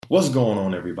What's going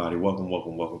on, everybody? Welcome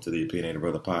to the Opinionated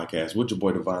Brother Podcast with your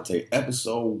boy Devontae,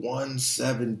 episode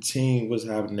 117. What's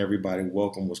happening, everybody?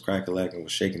 Welcome. What's crackalacking?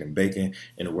 What's shaking and baking?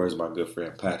 In the words of my good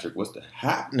friend Patrick, what's the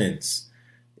happenings?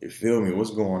 You feel me?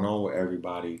 What's going on with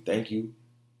everybody? Thank you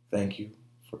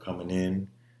for coming in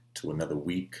to another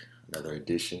week, another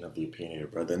edition of the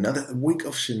Opinionated Brother, another week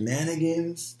of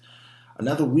shenanigans.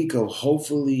 Another week of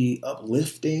hopefully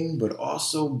uplifting, but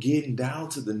also getting down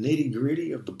to the nitty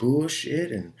gritty of the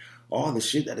bullshit and all the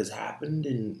shit that has happened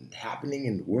and happening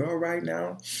in the world right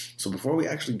now. So before we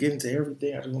actually get into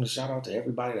everything, I just want to shout out to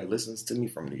everybody that listens to me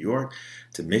from New York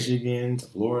to Michigan to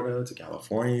Florida to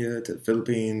California to the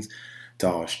Philippines to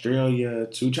Australia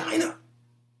to China,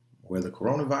 where the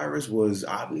coronavirus was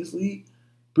obviously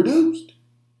produced,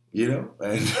 and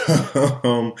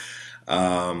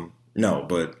no,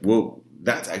 but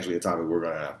that's actually a topic we're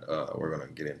gonna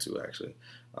get into actually.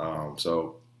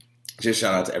 So just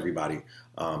shout out to everybody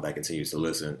that continues to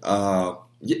listen.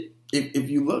 If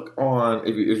you look on,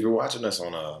 if you're watching us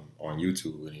on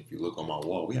YouTube, and if you look on my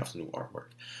wall, we have some new artwork.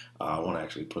 I want to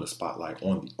actually put a spotlight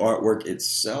on the artwork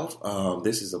itself.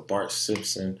 This is a Bart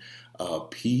Simpson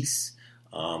piece.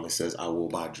 It says, "I will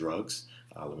buy drugs."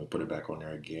 Let me put it back on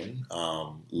there again.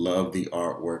 Love the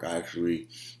artwork. I actually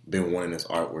been wanting this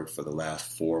artwork for the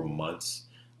last 4 months.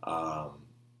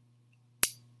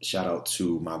 Shout out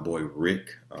to my boy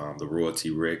Rick, the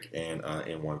royalty Rick, and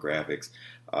N1 Graphics.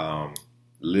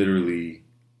 Literally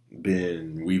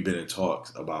we've been in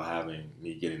talks about having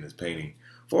me getting this painting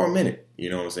for a minute. You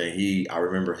know what I'm saying? I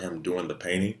remember him doing the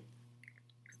painting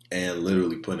and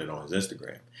literally putting it on his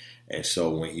Instagram. And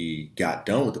so when he got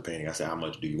done with the painting, I said, "How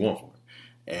much do you want for it?"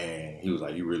 And he was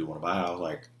like, "You really want to buy it?" I was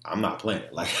like, "I'm not playing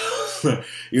it." Like,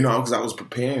 because I was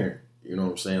preparing, you know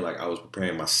what I'm saying? Like, I was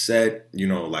preparing my set,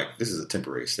 like, this is a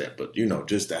temporary set, but,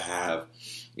 just to have,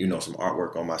 some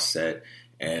artwork on my set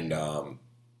and,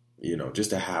 just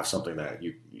to have something that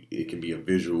it can be a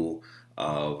visual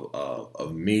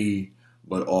of me,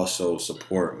 but also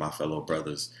support my fellow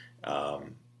brothers,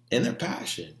 and their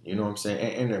passion, you know what I'm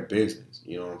saying, and their business,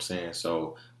 you know what I'm saying?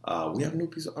 So, we have a new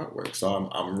piece of artwork, so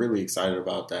I'm really excited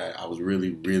about that. I was really,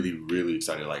 really, really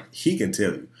excited. Like, he can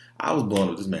tell you, I was blowing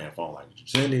up this man's phone. Like, did you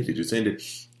send it? Did you send it?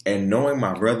 And knowing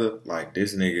my brother, like,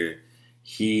 this nigga,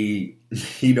 he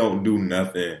don't do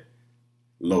nothing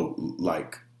low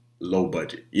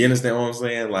budget. You understand what I'm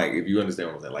saying? Like, if you understand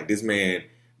what I'm saying, like, this man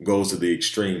goes to the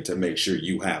extreme to make sure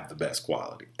you have the best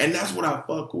quality, and that's what I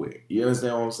fuck with. You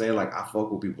understand what I'm saying? Like, I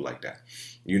fuck with people like that.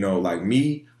 Like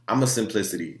me. I'm a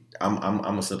simplicity.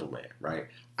 I'm a simple man, right?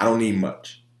 I don't need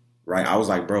much, right? I was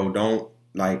like, bro, don't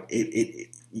like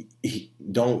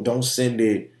don't send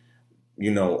it,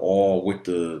 all with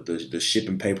the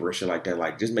shipping paper and shit like that.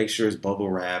 Like, just make sure it's bubble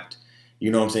wrapped.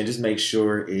 You know what I'm saying? Just make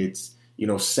sure it's,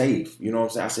 safe. You know what I'm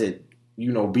saying? I said,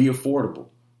 be affordable,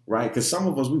 right? Because some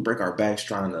of us, we break our backs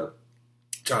trying to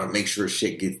make sure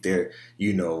shit gets there,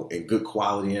 in good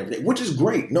quality and everything, which is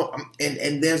great. No,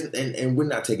 and we're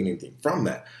not taking anything from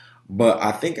that. But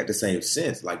I think at the same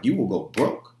sense, like, you will go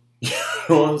broke. You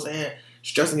know what I'm saying?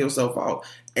 Stressing yourself out.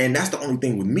 And that's the only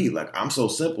thing with me. Like, I'm so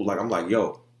simple. Like, I'm like,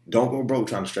 yo, don't go broke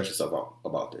trying to stress yourself out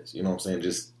about this. You know what I'm saying?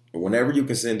 Just whenever you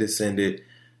can send it, send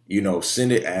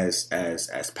it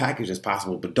as packaged as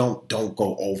possible, but don't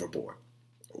go overboard.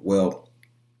 Well,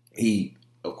 he,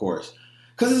 of course,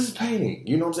 because it's painting,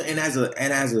 you know what I'm saying?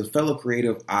 And as a fellow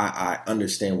creative, I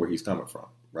understand where he's coming from,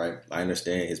 right? I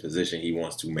understand his position. He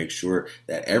wants to make sure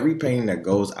that every painting that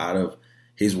goes out of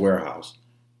his warehouse,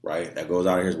 right,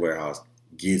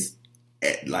 gets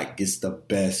the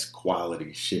best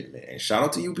quality shit, man. And shout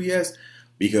out to UPS,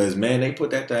 because, man, they put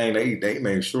that thing, they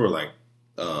made sure, like,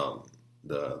 the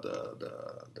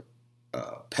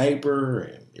paper,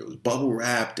 and it was bubble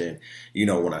wrapped, and,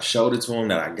 when I showed it to him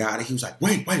that I got it, he was like,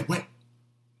 wait.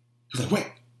 He was like,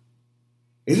 wait,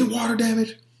 is it water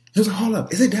damage? He was like, hold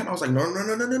up, is it damage? I was like,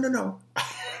 no.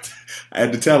 I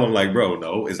had to tell him, like, bro,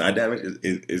 no, it's not damaged.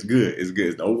 It's good. It's good.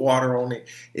 There's no water on it.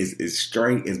 It's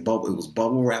straight. It was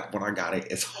bubble wrapped when I got it.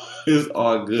 It's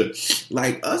all good.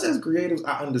 Like, us as creatives,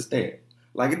 I understand.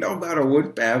 Like, it don't matter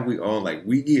what path we on. Like,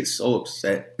 we get so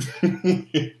upset.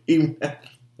 Even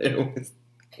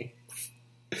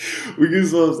we get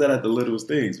so upset at the littlest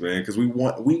things, man, because we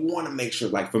want to make sure.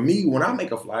 Like, for me, when I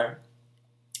make a flyer,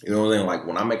 you know what I'm saying? Like,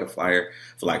 when I make a flyer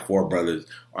for, like, 4 brothers,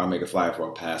 or I make a flyer for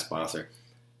a past sponsor,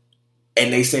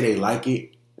 and they say they like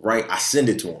it, right? I send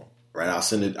it to them, right? I'll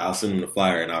send them the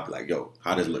flyer, and I'll be like, yo,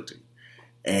 how does it look to you?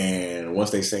 And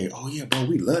once they say, oh yeah, bro,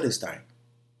 we love this thing.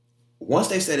 Once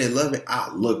they say they love it,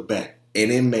 I look back, and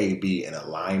it may be an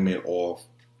alignment off,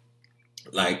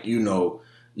 like,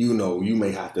 you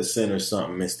may have to center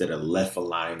something instead of left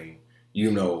aligning.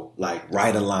 Like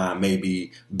right align may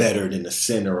be better than the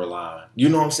center align. You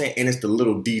know what I'm saying? And it's the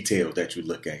little details that you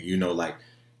look at. Like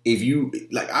if you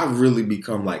like, I really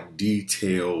become like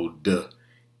detailed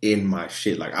in my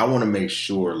shit. Like I want to make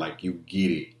sure like you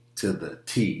get it to the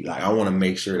T. Like I want to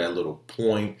make sure that little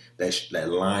point, that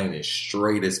line is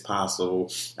straight as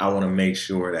possible. I want to make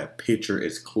sure that picture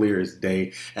is clear as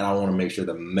day, and I want to make sure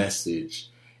the message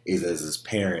is as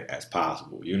apparent as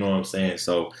possible. You know what I'm saying?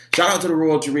 So shout out to the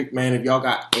Royalty Rick, man. If y'all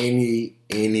got any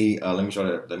let me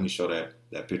show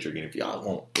that picture again. If y'all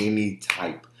want any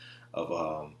type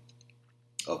of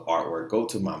artwork, go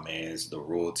to my man's The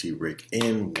Royalty Rick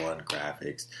N1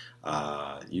 Graphics.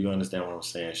 You understand what I'm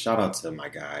saying? Shout out to my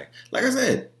guy. Like I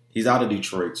said, he's out of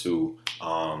Detroit too.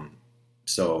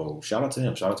 So shout out to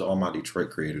him. Shout out to all my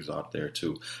Detroit creators out there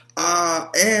too.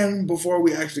 And before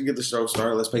we actually get the show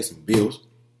started, let's pay some bills.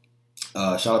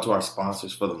 Shout out to our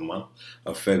sponsors for the month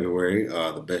of February,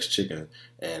 the best chicken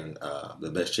and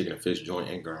fish joint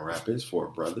in Grand Rapids, Four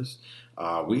Brothers.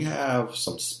 We have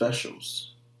some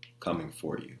specials coming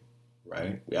for you,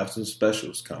 right? We have some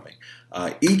specials coming.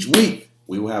 Each week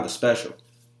we will have a special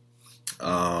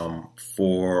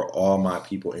for all my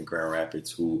people in Grand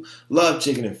Rapids who love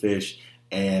chicken and fish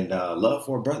and love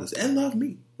Four Brothers and love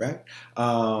me, right?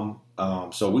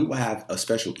 So we will have a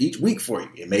special each week for you.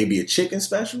 It may be a chicken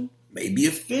special, maybe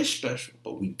a fish special,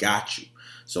 but we got you.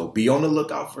 So be on the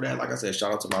lookout for that. Like I said,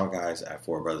 shout out to my guys at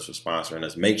Four Brothers for sponsoring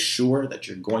us. Make sure that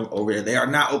you're going over there. They are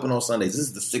not open on Sundays. This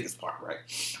is the sickest part, right?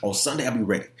 On Sunday, I'll be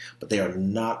ready, but they are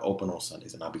not open on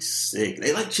Sundays, and I'll be sick.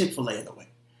 They like Chick-fil-A in a way.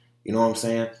 You know what I'm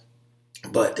saying?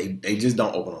 But they just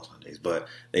don't open on Sundays. But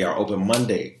they are open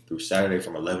Monday through Saturday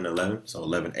from 11 to 11, so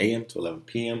 11 a.m. to 11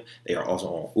 p.m. They are also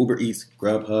on Uber Eats,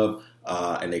 Grubhub,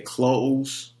 and they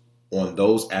close on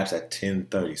those apps at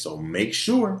 10:30. So make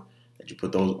sure that you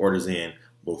put those orders in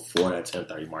before that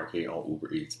 10:30 mark here on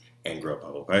Uber Eats and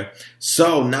Grubhub, okay?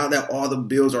 So now that all the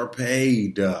bills are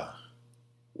paid,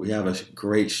 we have a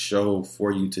great show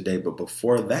for you today. But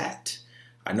before that,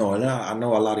 I know a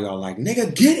lot of y'all like,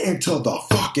 nigga, get into the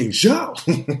fucking show.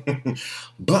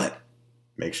 But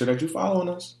make sure that you're following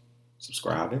us,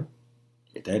 subscribing,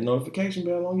 hit that notification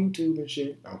bell on YouTube and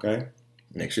shit, okay?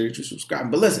 Make sure that you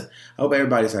subscribe. But listen, I hope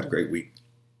everybody's had a great week.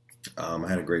 I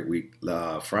had a great week.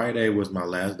 Friday was my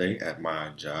last day at my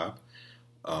job.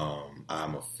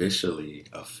 I'm officially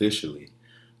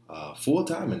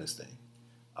full-time in this thing.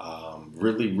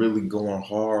 Really, really going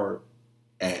hard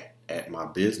at my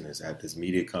business, at this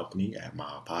media company, at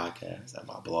my podcast, at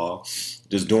my blog.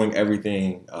 Just doing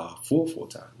everything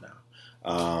full-time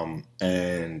now.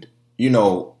 And,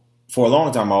 for a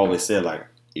long time, I always said, like,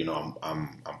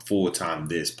 I'm full-time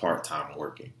this, part-time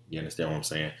working. You understand what I'm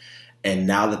saying? And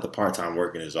now that the part-time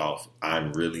working is off,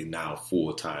 I'm really now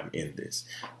full-time in this.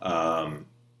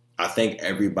 I think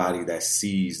everybody that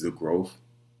sees the growth,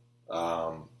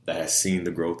 that has seen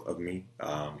the growth of me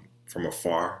from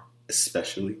afar,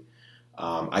 especially,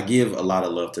 I give a lot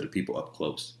of love to the people up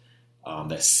close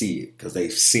that see it because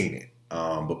they've seen it.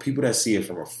 But people that see it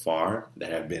from afar,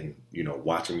 that have been,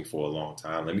 watching me for a long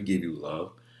time, let me give you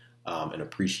love and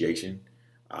appreciation.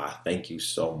 Thank you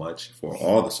so much for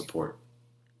all the support.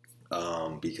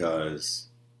 Because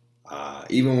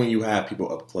even when you have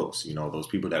people up close, those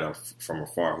people that are from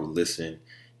afar who listen,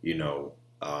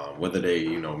 whether they,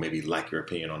 maybe like your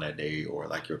opinion on that day or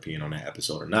like your opinion on that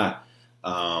episode or not,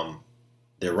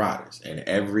 they're riders. And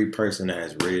every person that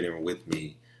has ridden with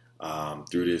me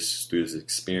through this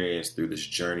experience, through this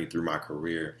journey, through my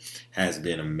career has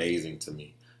been amazing to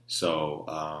me.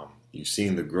 So you've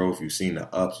seen the growth, you've seen the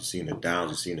ups, you've seen the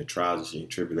downs, you've seen the trials, you've seen the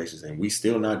tribulations, and we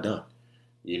still not done.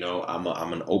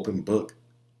 I'm an open book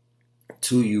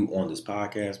to you on this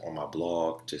podcast, on my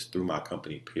blog, just through my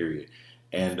company, period.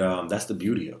 And that's the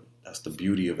beauty of it. That's the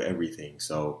beauty of everything.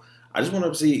 So I just want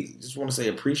to say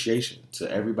appreciation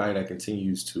to everybody that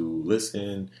continues to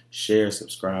listen, share,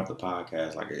 subscribe to the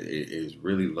podcast. Like it is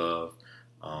really love.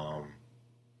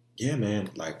 Yeah, man.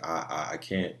 Like I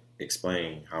can't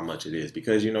explain how much it is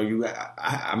because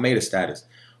I made a status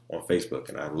on Facebook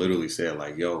and I literally said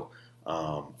like, yo.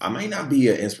 I may not be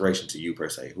an inspiration to you per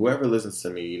se. Whoever listens to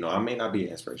me, I may not be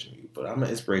an inspiration to you, but I'm an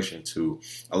inspiration to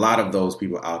a lot of those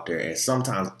people out there. And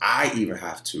sometimes I even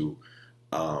have to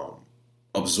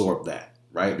absorb that,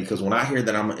 right? Because when I hear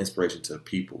that I'm an inspiration to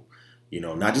people,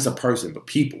 not just a person, but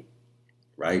people,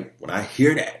 right? When I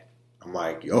hear that, I'm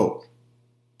like, yo,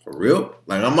 for real?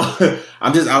 Like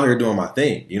I'm just out here doing my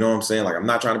thing. You know what I'm saying? Like I'm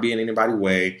not trying to be in anybody's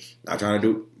way, not trying to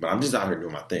do, but I'm just out here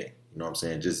doing my thing. You know what I'm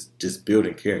saying? Just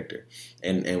building character.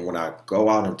 And when I go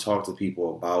out and talk to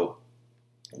people about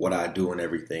what I do and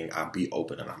everything, I be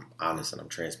open and I'm honest and I'm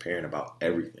transparent about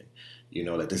everything. You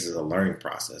know, that this is a learning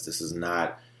process. This is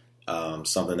not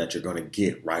something that you're going to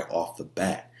get right off the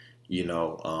bat, you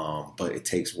know, but it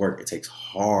takes work. It takes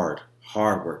hard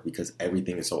work because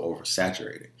everything is so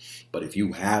oversaturated. But if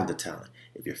you have the talent,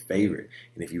 if you're favored,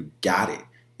 and if you got it,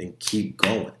 then keep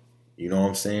going. You know what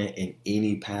I'm saying? In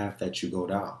any path that you go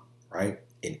down, right?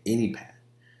 In any path.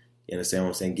 You understand what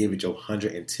I'm saying? Give it your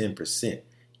 110%.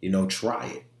 You know, try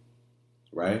it,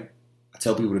 right? I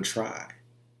tell people to try.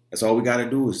 That's all we got to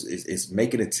do is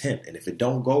make an attempt. And if it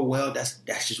don't go well, that's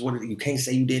just what you can't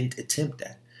say you didn't attempt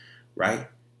that, right?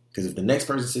 Because if the next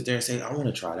person sits there and say, I want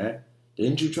to try that.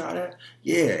 Didn't you try that?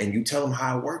 Yeah, and you tell them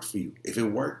how it worked for you. If it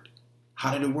worked,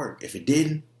 how did it work? If it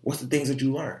didn't, what's the things that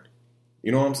you learned?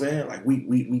 You know what I'm saying? Like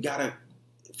we gotta.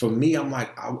 For me, I'm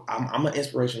like I'm an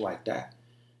inspiration like that.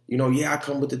 You know, yeah, I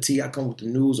come with the tea, I come with the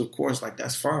news, of course. Like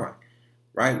that's fine,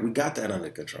 right? We got that under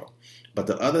control. But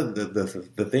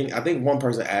the thing, I think one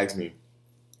person asked me,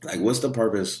 like, what's the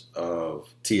purpose of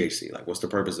THC? Like, what's the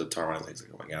purpose of Tarwine Laser?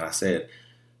 And I said,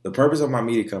 the purpose of my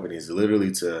media company is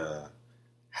literally to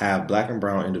have Black and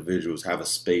brown individuals have a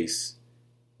space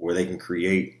where they can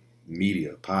create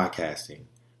media, podcasting,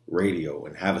 radio,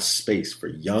 and have a space for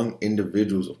young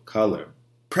individuals of color,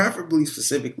 preferably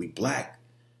specifically Black,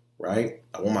 right?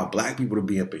 I want my Black people to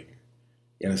be up in here.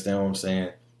 You understand what I'm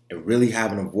saying? And really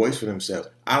having a voice for themselves.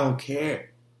 I don't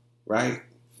care, right?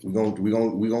 We're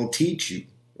gonna teach you,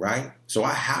 right? So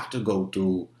I have to go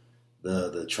through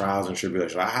the trials and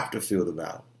tribulations. I have to feel the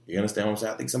battle. You understand what I'm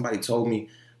saying? I think somebody told me,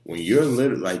 when you're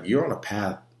literally like you're on a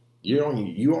path, you're on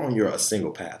a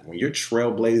single path. When you're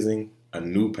trailblazing a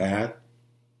new path,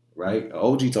 right?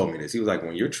 OG told me this. He was like,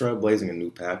 when you're trailblazing a new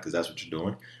path, because that's what you're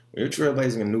doing. When you're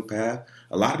trailblazing a new path,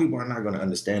 a lot of people are not going to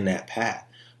understand that path.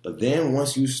 But then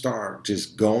once you start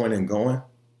just going and going,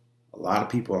 a lot of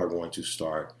people are going to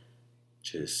start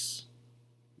just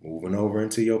moving over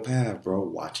into your path, bro,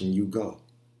 watching you go.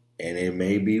 And it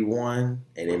may be one,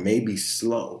 and it may be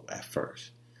slow at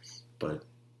first, but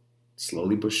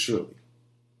slowly but surely,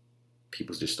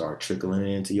 people just start trickling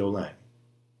into your lane,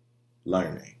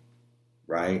 learning,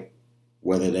 right?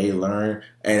 Whether they learn,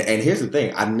 and here's the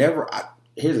thing,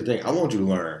 here's the thing, I want you to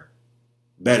learn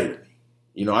better than me.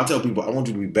 You know, I tell people, I want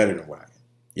you to be better than what I am.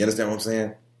 You understand what I'm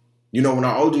saying? You know, when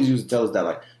our OGs used to tell us that,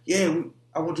 like, yeah,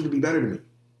 I want you to be better than me.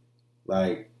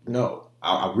 Like, no,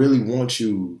 I really want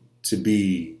you to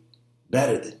be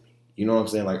better than me. You know what I'm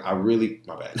saying? Like, my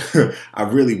bad. I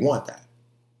really want that.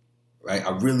 Right?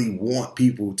 I really want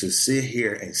people to sit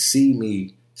here and see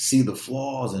me, see the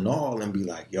flaws and all, and be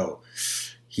like, yo,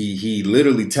 he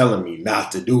literally telling me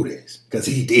not to do this because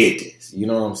he did this. You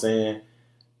know what I'm saying?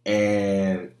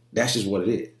 And that's just what it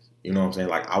is. You know what I'm saying?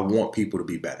 Like, I want people to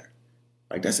be better.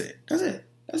 Like, that's it.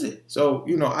 So,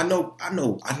 you know, I know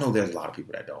there's a lot of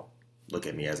people that don't look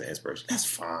at me as an inspiration. That's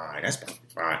fine. That's perfectly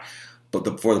fine.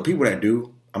 But for the people that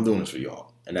do, I'm doing this for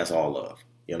y'all. And that's all love.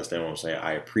 You understand what I'm saying?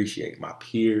 I appreciate my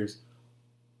peers,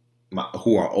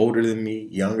 who are older than me,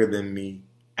 younger than me,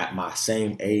 at my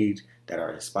same age, that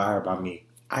are inspired by me.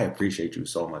 I appreciate you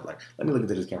so much. Like, let me look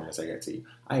into this camera and say that to you.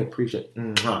 I appreciate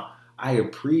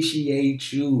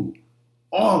you.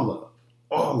 All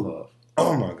love.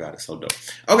 Oh my God, it's so dope.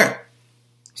 Okay,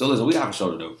 so listen, we have a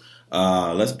show to do.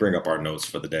 Let's bring up our notes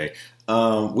for the day.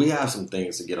 We have some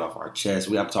things to get off our chest.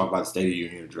 We have to talk about the State of the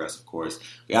Union address, of course.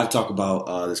 We have to talk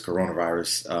about this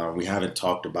coronavirus. We haven't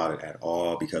talked about it at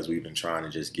all because we've been trying to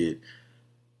just get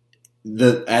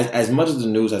as much as the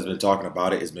news has been talking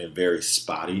about it, it's been very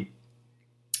spotty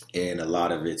in a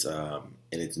lot of its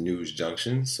in its news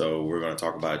junction. So we're going to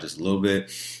talk about it just a little bit.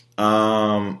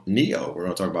 Neo, we're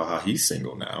going to talk about how he's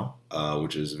single now,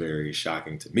 which is very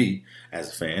shocking to me as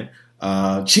a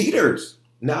fan. Cheaters.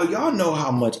 Now, y'all know how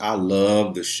much I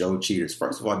love the show Cheaters.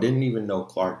 First of all, I didn't even know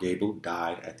Clark Gable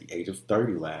died at the age of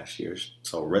 30 last year.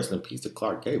 So rest in peace to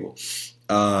Clark Gable.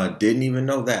 Didn't even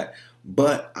know that.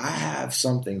 But I have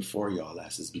something for y'all,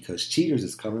 lasses, because Cheaters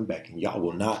is coming back, and y'all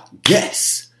will not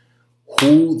guess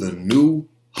who the new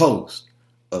host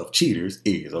of Cheaters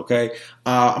is, okay?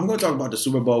 I'm going to talk about the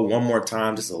Super Bowl one more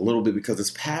time, just a little bit, because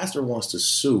this pastor wants to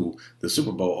sue the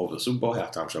Super Bowl over the Super Bowl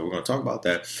halftime show. We're going to talk about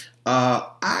that.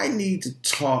 I need to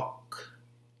talk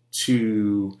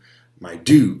to my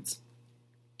dudes,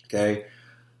 okay?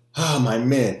 My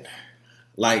men.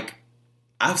 Like,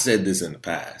 I've said this in the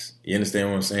past. You understand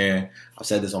what I'm saying? I've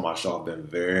said this on my show. I've been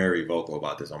very vocal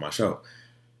about this on my show.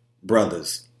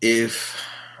 Brothers, if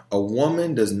a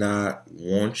woman does not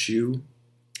want you,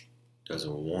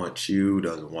 doesn't want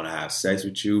to have sex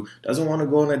with you, doesn't want to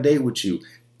go on a date with you,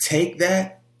 take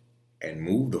that and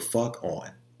move the fuck on.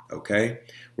 Okay,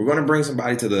 we're going to bring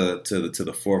somebody to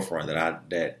the forefront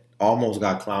that almost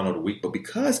got clown of the week, but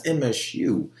because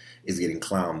MSU is getting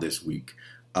clowned this week,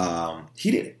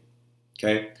 he did it.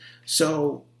 Okay,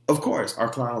 so of course our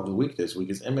clown of the week this week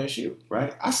is MSU,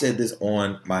 right? I said this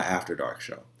on my After Dark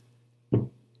show.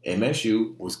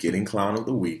 MSU was getting clown of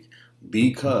the week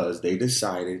because they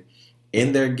decided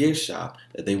in their gift shop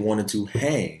that they wanted to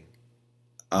hang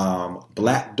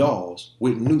black dolls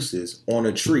with nooses on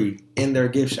a tree in their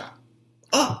gift shop.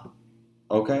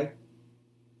 Okay?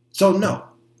 So no,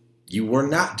 you were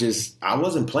not just, I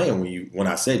wasn't playing when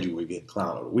I said you were getting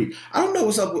clown of the week. I don't know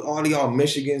what's up with all of y'all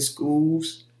Michigan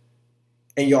schools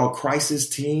and y'all crisis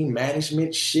team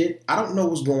management shit. I don't know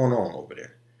what's going on over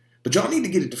there. But y'all need to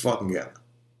get it the fucking together.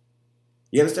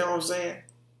 You understand what I'm saying?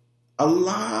 A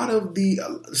lot of the...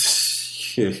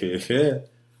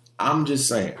 I'm just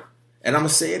saying. And I'm going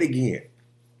to say it again.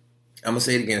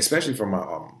 Especially for my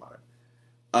alma mater.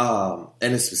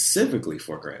 And it's specifically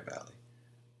for Grand Valley.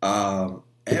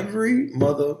 Every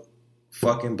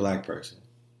motherfucking black person,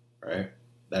 right,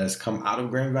 that has come out of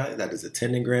Grand Valley, that is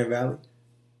attending Grand Valley,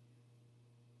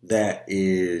 that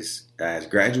has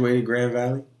graduated Grand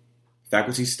Valley,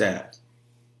 faculty, staff,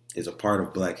 is a part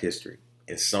of Black history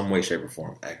in some way, shape, or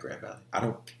form at Grand Valley. I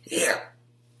don't care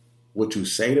what you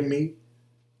say to me.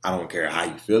 I don't care how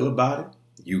you feel about it.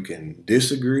 You can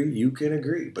disagree. You can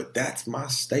agree. But that's my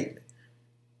statement.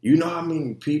 You know how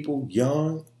many people,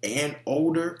 young and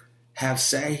older, have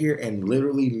sat here and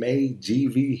literally made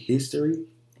GV history,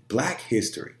 Black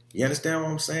history. You understand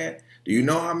what I'm saying? Do you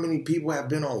know how many people have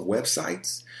been on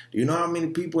websites? Do you know how many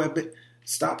people have been...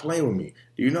 Stop playing with me.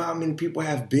 Do you know how many people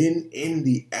have been in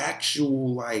the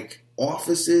actual,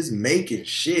 offices making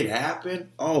shit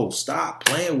happen? Oh, stop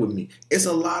playing with me. It's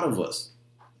a lot of us.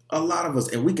 A lot of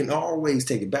us. And we can always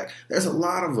take it back. There's a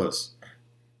lot of us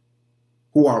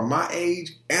who are my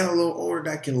age and a little older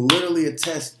that can literally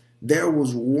attest there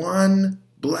was one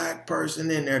black person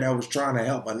in there that was trying to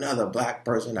help another black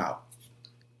person out.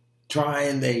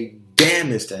 Trying their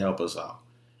damnedest to help us out.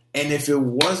 And if it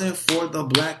wasn't for the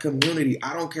black community,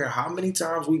 I don't care how many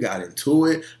times we got into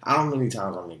it. How many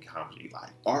times we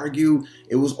argue.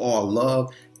 It was all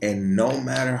love. And no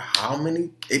matter how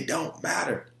many, it don't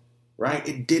matter. Right?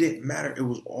 It didn't matter. It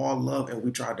was all love. And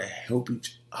we tried to help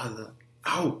each other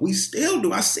out. We still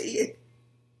do. I see it.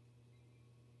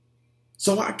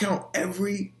 So I count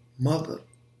every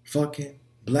motherfucking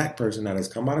black person that has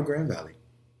come out of Grand Valley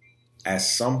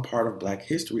as some part of Black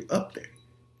history up there.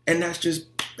 And that's just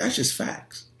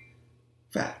facts.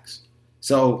 Facts.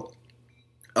 So,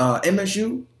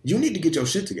 MSU, you need to get your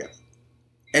shit together.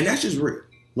 And that's just real.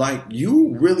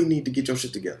 You really need to get your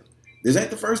shit together. This ain't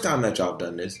the first time that y'all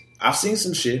done this. I've seen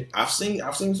some shit. I've seen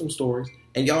some stories.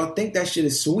 And y'all think that shit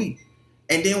is sweet.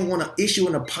 And then want to issue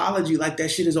an apology like that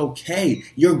shit is okay.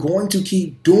 You're going to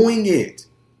keep doing it.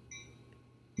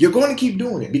 You're going to keep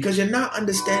doing it because you're not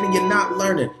understanding. You're not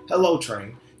learning. Hello,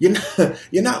 train. You're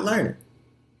not learning.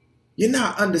 You're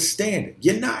not understanding.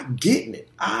 You're not getting it.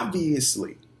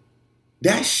 Obviously.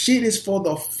 That shit is for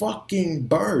the fucking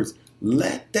birds.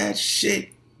 Let that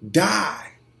shit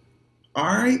die.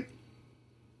 Alright?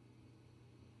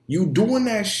 You doing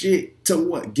that shit to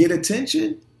what? Get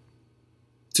attention?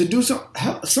 To do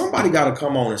something? Somebody got to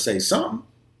come on and say something.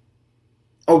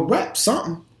 Or rep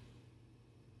something.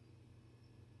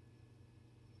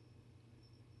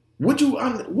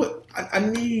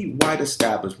 I need white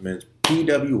establishments,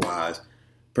 PWIs,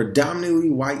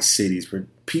 predominantly white cities,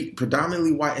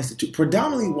 predominantly white institute,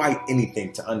 predominantly white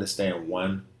anything to understand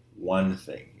one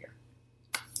thing here.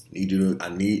 Hear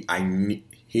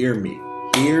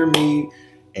me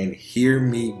and hear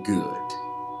me good.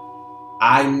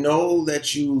 I know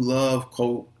that you love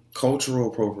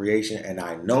cultural appropriation and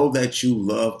I know that you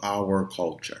love our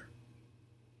culture.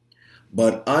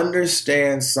 But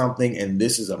understand something, and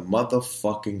this is a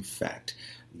motherfucking fact,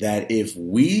 that if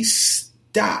we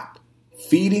stop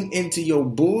feeding into your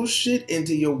bullshit,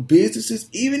 into your businesses,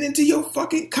 even into your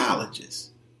fucking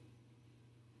colleges,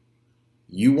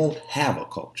 you won't have a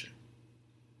culture.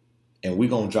 And we're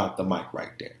going to drop the mic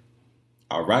right there.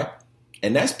 All right?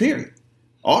 And that's period.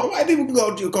 All the white people can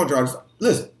go to your culture.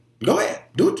 Listen, go ahead.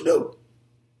 Do what you do.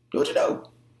 Do what you do.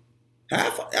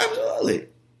 Have fun. Absolutely.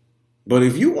 But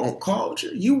if you want culture,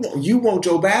 you want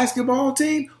your basketball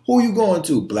team, who you going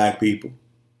to? Black people.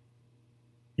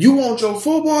 You want your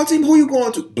football team, who you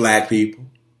going to? Black people.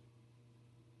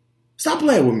 Stop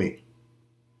playing with me.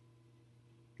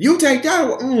 You take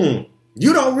that,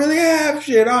 you don't really have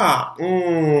shit,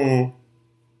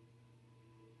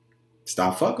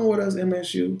 Stop fucking with us,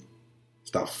 MSU.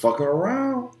 Stop fucking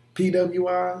around,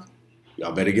 PWIs.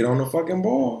 Y'all better get on the fucking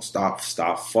ball. Stop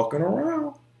fucking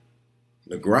around.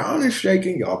 The ground is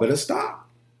shaking. Y'all better stop.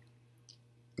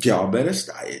 Y'all better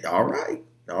stop. All right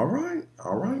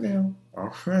now.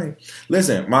 All right.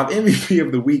 Listen, my MVP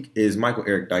of the week is Michael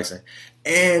Eric Dyson.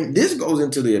 And this goes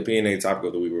into the opinionated topic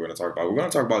of the week we're going to talk about. We're going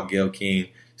to talk about Gayle King,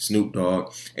 Snoop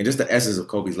Dogg, and just the essence of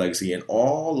Kobe's legacy and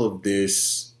all of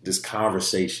this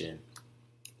conversation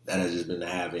that has just been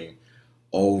having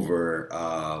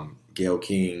over Gayle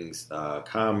King's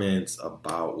comments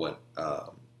about what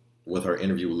with her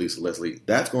interview with Lisa Leslie.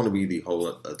 That's going to be the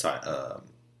whole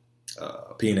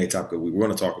opinionated topic of the week. We're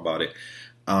going to talk about it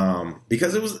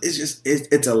because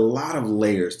it's a lot of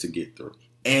layers to get through.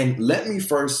 And let me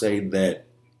first say that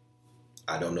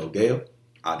I don't know Gayle.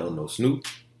 I don't know Snoop.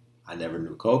 I never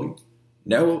knew Kobe.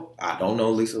 No, I don't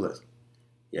know Lisa Leslie.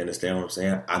 You understand what I'm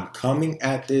saying? I'm coming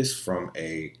at this from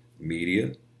a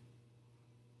media.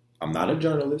 I'm not a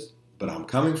journalist, but I'm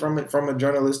coming from it from a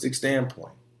journalistic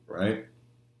standpoint, right?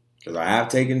 Because I have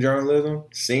taken journalism,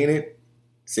 seen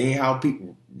how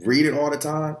people read it all the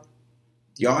time.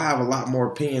 Y'all have a lot more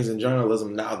opinions in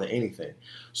journalism now than anything.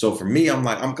 So for me,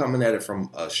 I'm coming at it from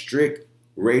a strict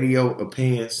radio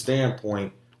opinion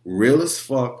standpoint, real as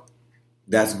fuck,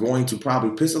 that's going to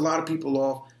probably piss a lot of people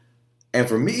off. And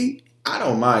for me, I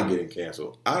don't mind getting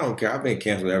canceled. I don't care. I've been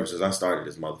canceled ever since I started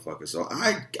this motherfucker. So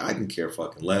I can care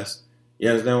fucking less. You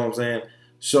understand what I'm saying?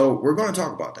 So we're going to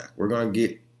talk about that. We're going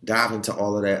to dive into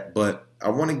all of that. But I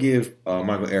want to give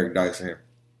Michael Eric Dyson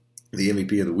the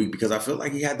MVP of the week because I feel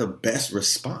like he had the best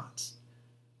response,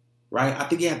 right? I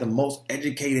think he had the most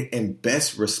educated and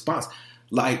best response.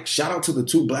 Like, shout out to the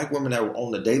 2 black women that were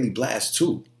on the Daily Blast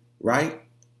too, right?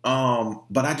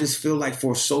 But I just feel like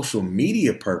for social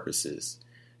media purposes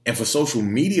and for social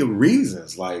media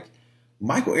reasons, like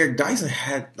Michael Eric Dyson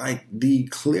had like the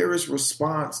clearest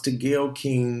response to Gayle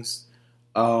King's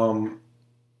comments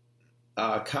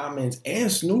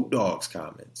and Snoop Dogg's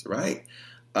comments, right?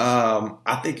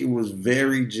 I think it was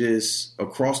very just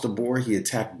across the board. He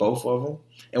attacked both of them.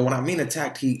 And when I mean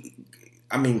attacked,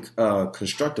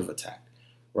 constructive attack,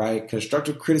 right?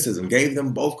 Constructive criticism, gave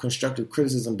them both constructive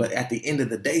criticism. But at the end of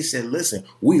the day said, listen,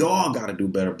 we all got to do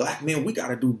better. Black men, we got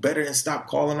to do better and stop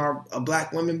calling our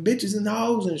black women bitches and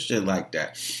hoes and shit like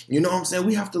that. You know what I'm saying?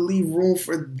 We have to leave room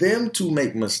for them to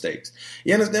make mistakes.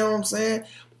 You understand what I'm saying?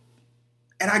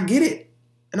 And I get it.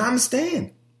 And I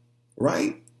understand,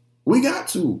 right? We got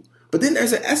to. But then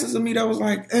there's an essence of me that was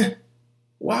like,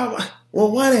 why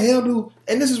the hell do,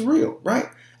 and this is real, right?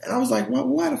 And I was like, well,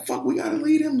 why the fuck we got to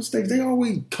lead them mistakes? They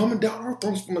always coming down our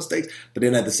throats for mistakes. But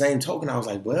then at the same token, I was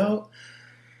like, well,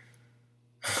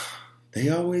 they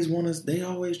always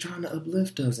trying to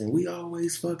uplift us and we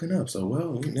always fucking up.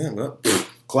 So,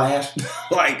 clash.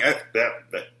 Like,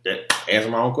 that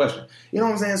answer my own question. You know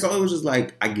what I'm saying? So it was just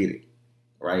like, I get it,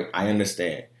 right? I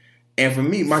understand. And for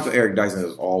me, Michael Eric Dyson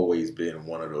has always been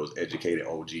one of those educated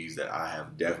OGs that I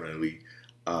have definitely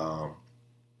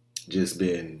just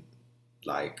been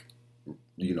like,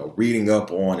 reading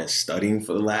up on and studying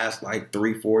for the last like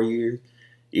 3-4 years.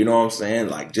 You know what I'm saying?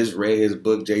 Like just read his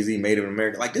book, Jay-Z Made in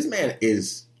America. Like this man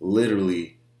is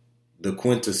literally the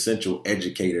quintessential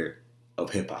educator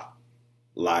of hip hop.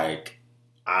 Like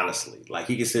honestly, like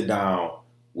he can sit down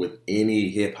with any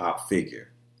hip hop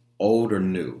figure, old or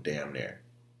new, damn near,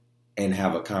 and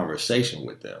have a conversation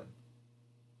with them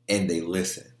and they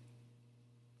listen.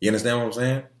 You understand what I'm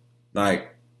saying?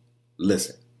 Like,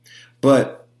 listen.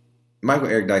 But Michael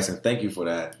Eric Dyson, thank you for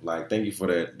that. Like, thank you for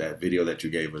that video that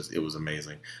you gave us. It was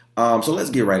amazing. So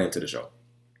let's get right into the show.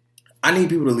 I need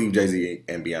people to leave Jay-Z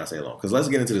and Beyonce alone because let's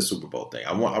get into the Super Bowl thing.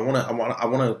 I want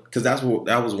to, because that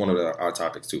was one of our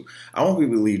topics too. I want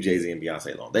people to leave Jay-Z and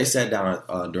Beyonce alone. They sat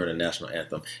down during the national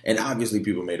anthem, and obviously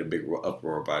people made a big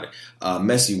uproar about it.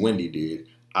 Messy Wendy did,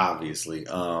 obviously.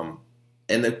 And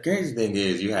the crazy thing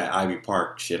is, you had Ivy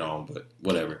Park shit on, but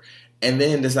whatever. And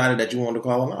then decided that you wanted to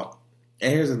call them out.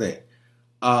 And here's the thing.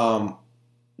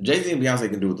 Jay-Z and Beyonce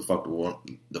can do what the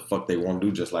fuck they want to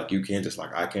do, just like you can, just like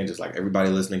I can, just like everybody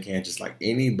listening can, just like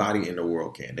anybody in the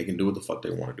world can. They can do what the fuck they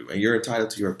want to do. And you're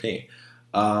entitled to your opinion.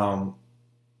 But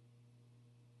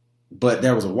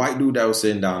there was a white dude that was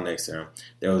sitting down next to him.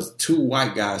 There was 2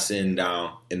 white guys sitting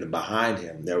down behind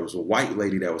him. There was a white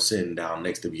lady that was sitting down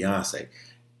next to Beyonce.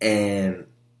 And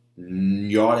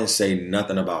y'all didn't say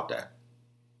nothing about that.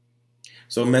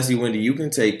 So, Messy Wendy, you can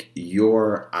take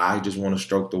your I just want to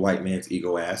stroke the white man's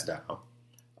ego ass down.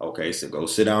 Okay, so go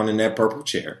sit down in that purple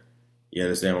chair. You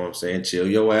understand what I'm saying? Chill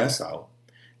your ass out.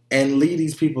 And leave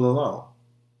these people alone.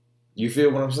 You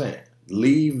feel what I'm saying?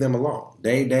 Leave them alone.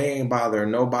 They ain't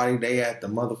bothering nobody. They at the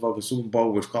motherfucking Super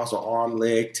Bowl, which costs an arm,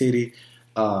 leg, titty,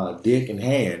 dick, and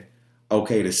hand.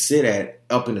 okay, to sit at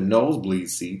up in the nosebleed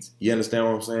seats. You understand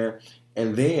what I'm saying?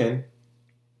 And then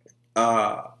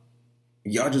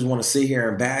y'all just want to sit here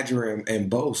and badger and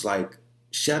boast, like,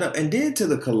 shut up. And then to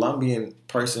the Colombian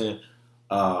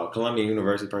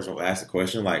University person will ask the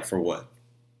question, like, for what?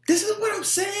 This is what I'm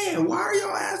saying. Why are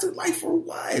y'all asking, like, for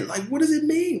what? Like, what does it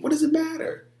mean? What does it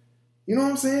matter? You know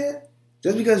what I'm saying?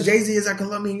 Just because Jay-Z is at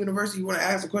Columbia University, you want to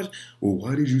ask the question, well,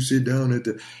 why did you sit down at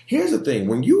the... Here's the thing.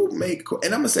 When you make... And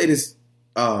I'm going to say this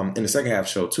in the second half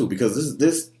show, too, because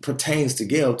this pertains to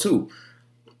Gayle, too.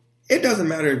 It doesn't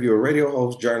matter if you're a radio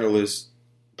host, journalist,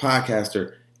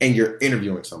 podcaster, and you're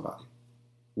interviewing somebody.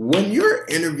 When you're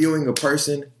interviewing a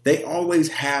person, they always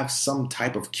have some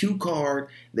type of cue card.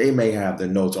 They may have the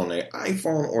notes on their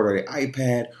iPhone or their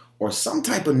iPad or some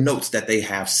type of notes that they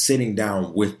have sitting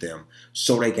down with them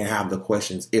so they can have the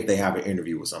questions if they have an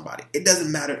interview with somebody. It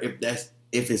doesn't matter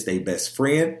if it's their best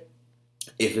friend,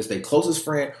 if it's their closest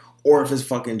friend, or if it's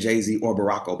fucking Jay-Z or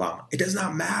Barack Obama. It does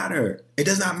not matter. It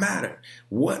does not matter.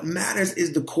 What matters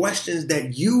is the questions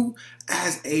that you,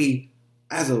 as a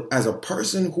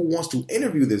person who wants to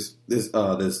interview this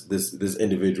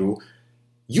individual,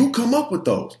 you come up with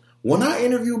those. When I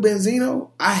interviewed Benzino,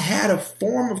 I had a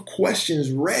form of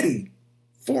questions ready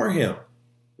for him,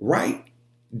 right?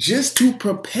 Just to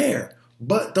prepare.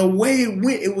 But the way it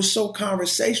went, it was so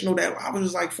conversational that I was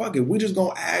just like, fuck it. We're just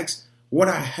going to ask what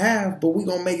I have, but we're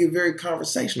going to make it very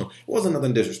conversational. It wasn't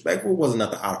nothing disrespectful. It wasn't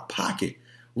nothing out of pocket,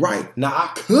 right? Now,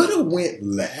 I could have went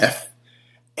left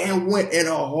and went in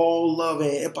a whole love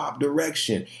and hip-hop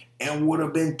direction and would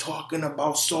have been talking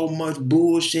about so much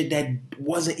bullshit that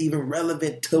wasn't even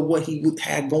relevant to what he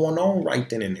had going on right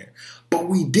then and there. But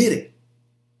we did it,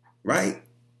 right?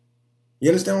 You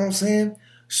understand what I'm saying?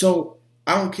 So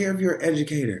I don't care if you're an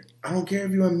educator. I don't care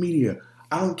if you're in media.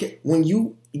 I don't care. When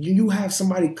you have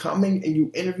somebody coming and you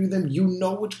interview them, you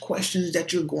know which questions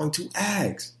that you're going to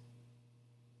ask.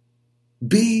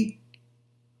 B,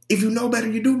 if you know better,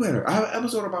 you do better. I have an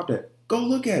episode about that. Go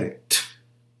look at it.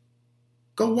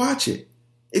 Go watch it.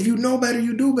 If you know better,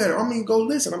 you do better. I mean, go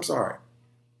listen. I'm sorry.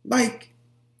 Like,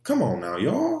 come on now,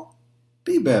 y'all.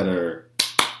 Be better.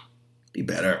 Be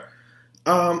better.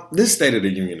 This State of the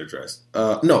Union address.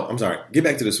 No, I'm sorry. Get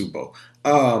back to the Super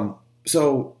Bowl.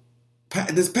 So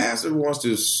this pastor wants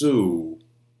to sue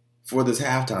for this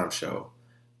halftime show.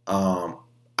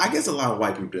 I guess a lot of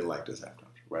white people didn't like this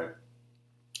halftime show, right?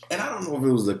 And I don't know if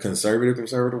it was the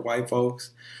conservative white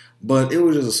folks, but it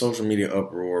was just a social media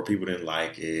uproar. People didn't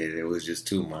like it. It was just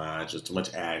too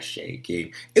much ass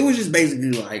shaking. It was just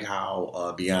basically like how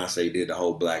Beyonce did the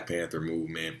whole Black Panther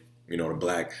movement, you know, the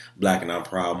Black and I'm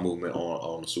Proud movement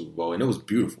on the Super Bowl. And it was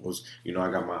beautiful. It was, you know,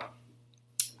 I got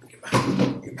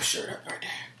get my shirt up right there.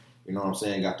 You know what I'm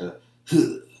saying? Got the,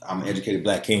 I'm an educated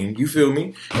Black king. You feel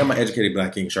me? Got my educated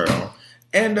Black king shirt on.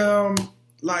 And,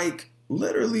 like,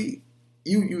 literally,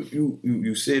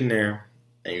 you sitting there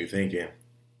and you're thinking,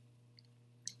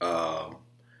 trying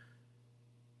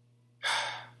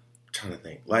to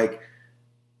think, like,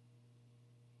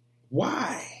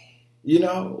 why? You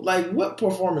know, like, what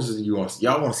performances do you want to see?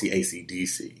 Y'all want to see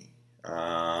AC/DC.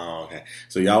 Okay.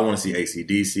 So y'all want to see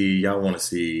AC/DC. Y'all want to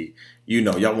see, you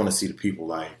know, y'all want to see the people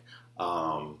like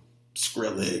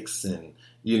Skrillex and,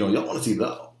 you know, y'all want to see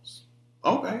those.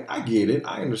 Okay, I get it.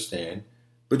 I understand.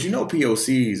 But you know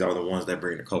POCs are the ones that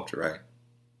bring the culture, right?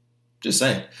 Just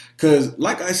saying. Because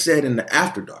like I said in the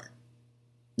After Dark,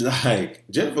 like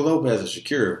Jennifer Lopez and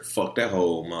Shakira fucked that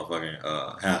whole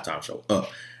motherfucking halftime show up.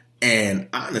 And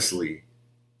honestly,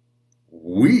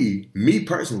 me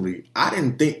personally, I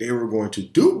didn't think they were going to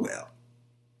do well.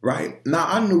 Right? Now,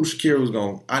 I knew they was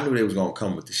going to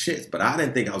come with the shits, but I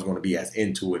didn't think I was going to be as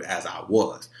into it as I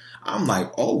was. I'm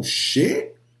like, oh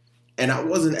shit. And I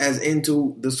wasn't as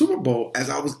into the Super Bowl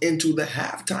as I was into the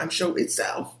halftime show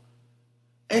itself.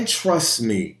 And trust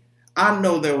me, I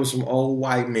know there was some old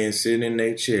white men sitting in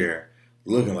their chair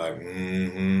looking like,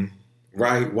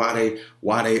 right? Why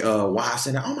I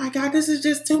said, oh my God, this is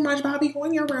just too much, Bobby, go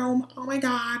in your room. Oh my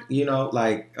God. You know,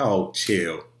 like, oh,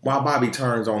 chill. While Bobby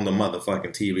turns on the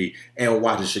motherfucking TV and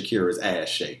watches Shakira's ass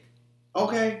shake.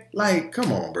 Okay? Like,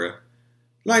 come on, bro.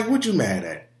 Like, what you mad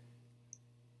at?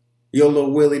 Your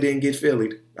little Willie didn't get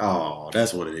Phillied. Oh,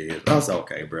 that's what it is. That's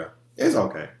okay, bro. It's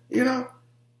okay. You know,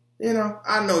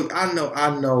 I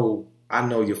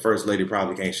know your first lady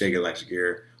probably can't shake it like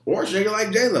Shakira or shake it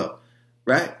like J-Lo,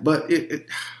 right? But it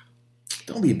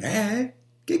don't be mad.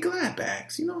 Get glad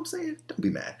bags. You know what I'm saying? Don't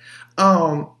be mad.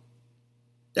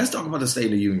 Let's talk about the State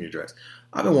of the Union address.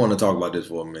 I've been wanting to talk about this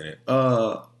for a minute.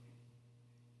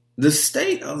 The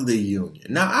State of the Union.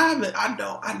 Now,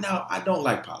 I don't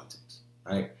like politics,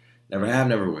 right? Never have,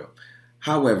 never will.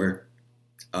 However,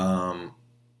 Um,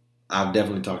 I've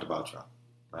definitely talked about Trump,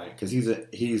 right? Because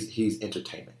he's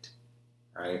entertainment,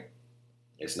 right?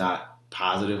 It's not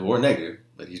positive or negative,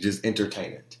 but he's just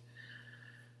entertainment.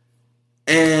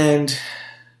 And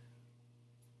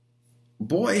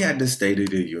boy had the State of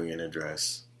the Union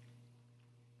address.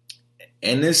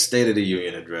 And this State of the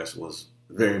Union address was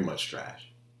very much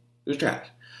trash. It was trash.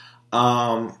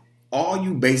 All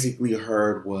you basically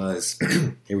heard was,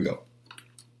 here we go.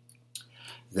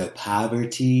 The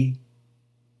poverty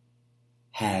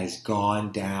has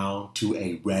gone down to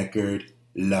a record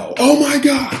low. Oh my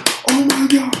God! Oh my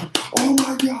God! Oh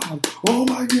my God! Oh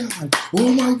my God!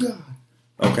 Oh my God!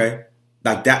 Okay?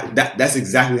 Like that's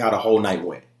exactly how the whole night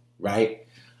went, right?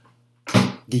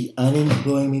 The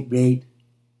unemployment rate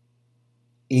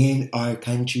in our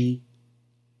country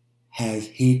has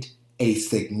hit a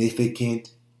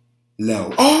significant low.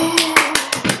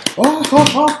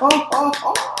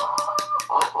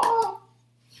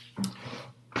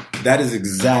 That is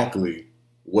exactly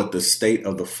what the State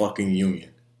of the fucking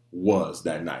Union was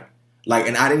that night. Like,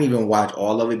 and I didn't even watch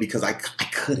all of it because I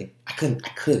couldn't.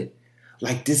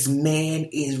 Like, this man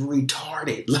is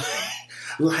retarded.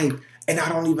 Like, and I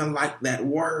don't even like that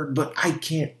word, but I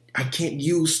can't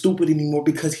use stupid anymore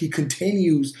because he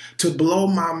continues to blow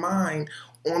my mind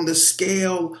on the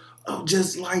scale of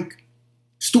just like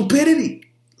stupidity.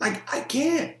 Like, I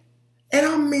can't. And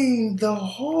I mean, the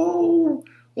whole,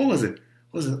 what was it?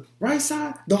 Was it right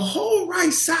side? The whole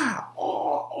right side.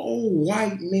 All old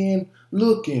white men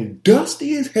looking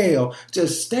dusty as hell,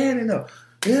 just standing up.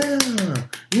 Yeah.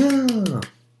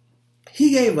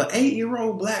 He gave an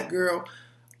 8-year-old black girl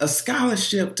a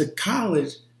scholarship to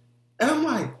college. And I'm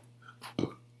like,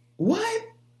 what?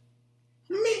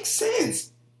 Makes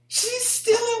sense. She's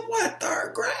still in what,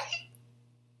 3rd grade?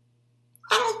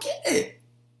 I don't get it.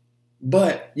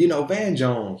 But, Van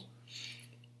Jones,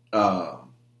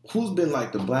 who's been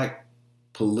like the black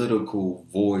political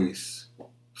voice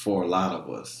for a lot of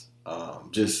us.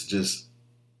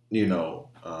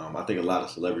 I think a lot of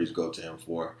celebrities go to him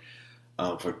for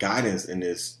guidance in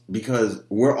this because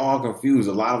we're all confused.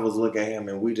 A lot of us look at him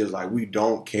and we just like, we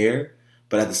don't care.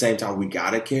 But at the same time, we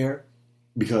gotta care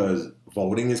because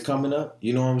voting is coming up.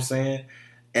 You know what I'm saying?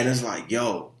 And it's like,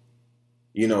 yo,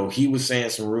 he was saying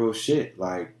some real shit.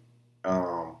 Like,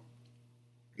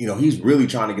 he's really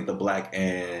trying to get the black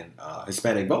and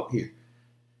Hispanic vote here.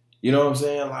 You know what I'm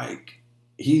saying? Like,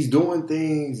 he's doing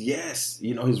things, yes,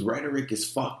 his rhetoric is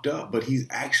fucked up, but he's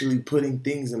actually putting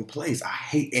things in place.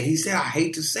 And he said, I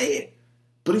hate to say it,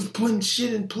 but he's putting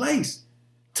shit in place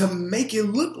to make it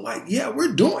look like, yeah,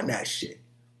 we're doing that shit.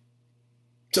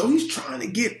 So he's trying to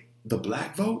get the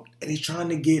black vote and he's trying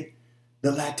to get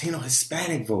the Latino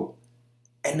Hispanic vote.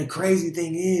 And the crazy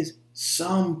thing is,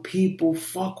 some people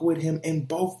fuck with him in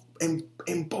both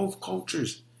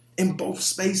cultures, in both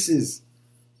spaces.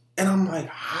 And I'm like,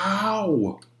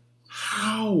 how?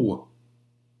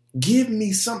 Give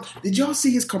me some. Did y'all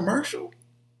see his commercial?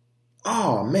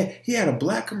 Oh, man. He had a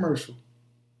black commercial,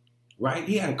 right?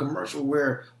 He had a commercial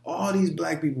where all these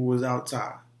black people was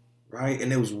outside, right?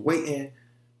 And they was waiting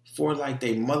for, like,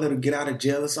 their mother to get out of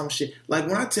jail or some shit. Like,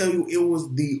 when I tell you it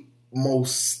was the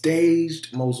most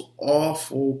staged, most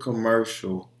awful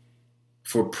commercial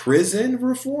for prison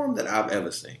reform that I've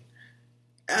ever seen.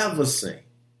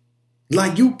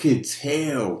 Like, you could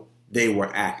tell they were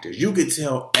actors. You could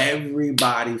tell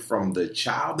everybody from the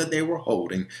child that they were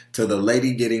holding to the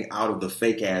lady getting out of the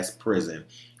fake ass prison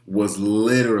was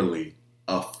literally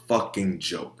a fucking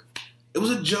joke. It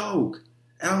was a joke.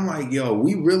 And I'm like, yo,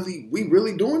 we really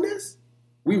doing this?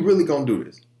 We really gonna do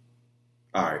this?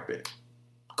 All right, bet.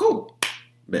 Cool.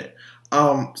 Bet.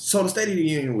 So the State of the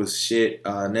Union was shit.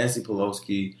 Nancy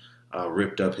Pelosi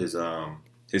ripped up his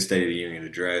State of the Union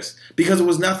address because it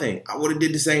was nothing. I would have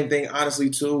did the same thing, honestly,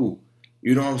 too.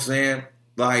 You know what I'm saying?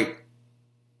 Like,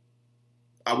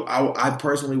 I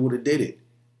personally would have did it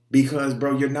because,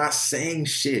 bro, you're not saying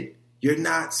shit. You're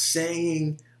not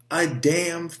saying a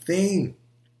damn thing.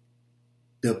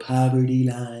 The poverty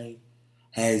line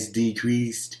has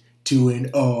decreased to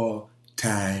an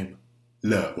all-time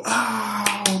low.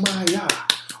 Oh my God.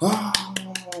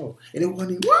 Oh, and it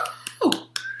wasn't even, whoa.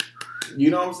 You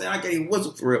know what I'm saying? I can't even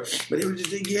whistle for real. But it was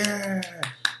just like, yeah.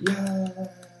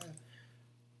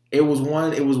 It was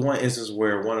one instance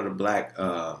where one of the black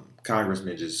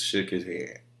congressmen just shook his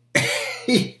head.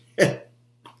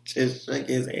 Just shook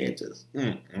his head.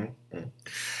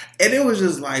 And it was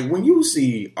just like, when you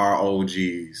see our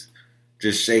OGs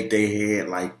just shake their head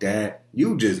like that,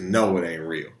 you just know it ain't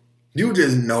real. You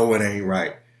just know it ain't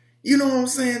right. You know what I'm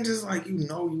saying? Just like, you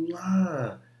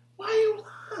lying. Why you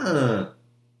lying?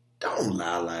 Don't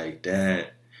lie like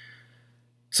that.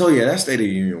 So yeah, that State of the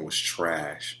Union was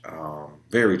trash,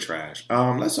 very trash.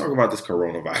 Let's talk about this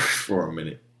coronavirus for a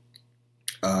minute.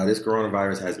 This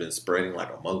coronavirus has been spreading like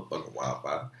a motherfucking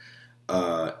wildfire.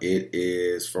 It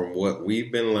is, from what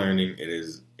we've been learning, it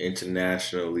is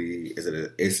internationally.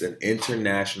 It's an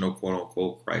international quote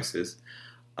unquote crisis.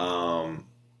 Um,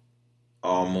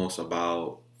 Almost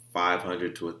about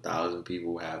 500 to 1,000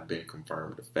 people have been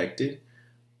confirmed affected.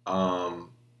 Um,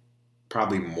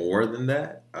 Probably more than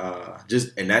that.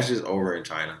 And that's just over in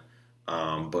China.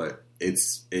 But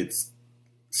it's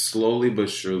slowly but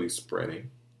surely spreading.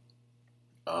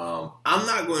 I'm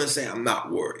not going to say I'm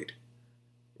not worried,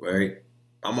 right?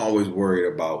 I'm always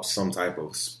worried about some type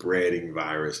of spreading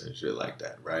virus and shit like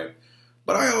that, right?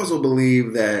 But I also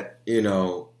believe that,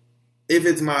 if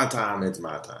it's my time, it's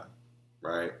my time,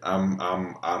 right?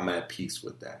 I'm at peace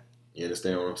with that. You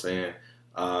understand what I'm saying?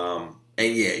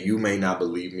 And yeah, you may not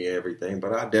believe me and everything,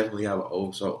 but I definitely have an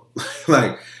old soul.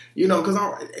 Like, because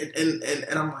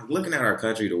I'm like looking at our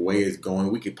country, the way it's going,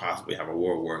 we could possibly have a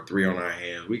World War III on our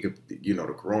hands. We could, the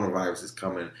coronavirus is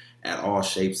coming at all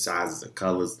shapes, sizes, and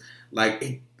colors.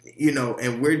 Like,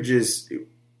 and we're just,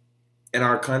 and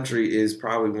our country is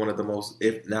probably one of the most,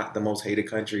 if not the most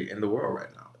hated country in the world right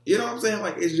now. You know what I'm saying?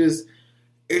 Like, it's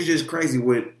just crazy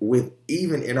with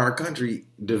even in our country,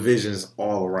 divisions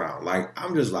all around. Like,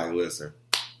 I'm just like, listen,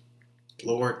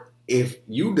 Lord, if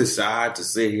you decide to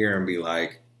sit here and be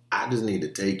like, I just need to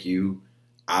take you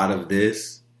out of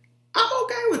this, I'm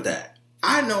okay with that.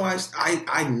 I know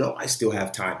I still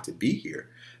have time to be here.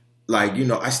 Like, I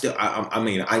know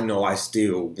I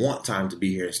still want time to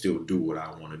be here and still do what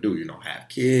I want to do. Have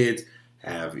kids,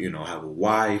 have a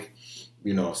wife,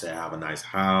 say have a nice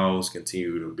house,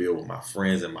 continue to build with my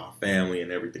friends and my family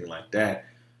and everything like that.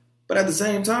 But at the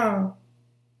same time,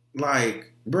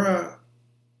 like, bruh,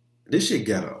 this shit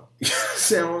ghetto. You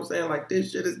see what I'm saying? Like,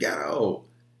 this shit is ghetto.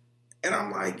 And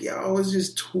I'm like, yo, it's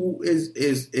just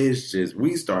it's just,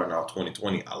 we starting off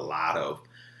 2020 a lot of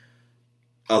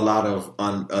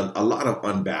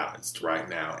unbalanced right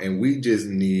now. And we just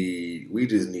need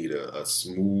a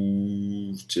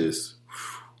smooth, just,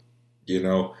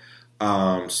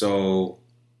 so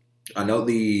I know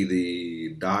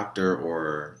the doctor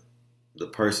or the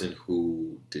person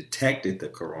who detected the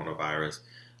coronavirus,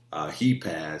 he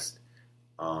passed.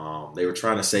 They were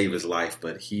trying to save his life,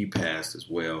 but he passed as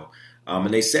well.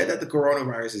 And they said that the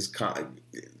coronavirus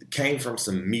came from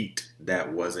some meat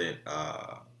that wasn't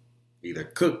either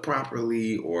cooked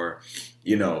properly or,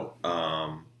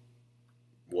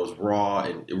 was raw.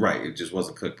 And right, it just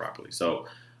wasn't cooked properly. So,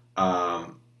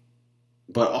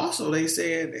 but also they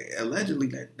said allegedly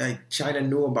that China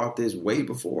knew about this way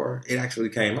before it actually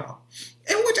came out,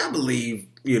 and which I believe.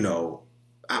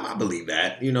 I believe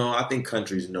that. I think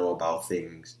countries know about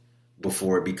things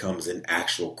before it becomes an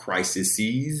actual crisis.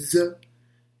 Before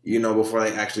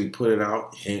they actually put it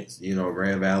out. Hence,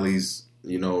 Grand Valley's,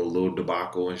 little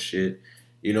debacle and shit.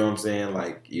 You know what I'm saying?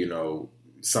 Like,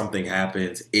 something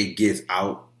happens, it gets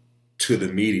out to the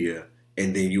media,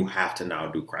 and then you have to now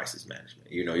do crisis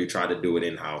management. You try to do it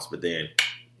in-house, but then,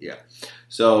 yeah.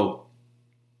 So,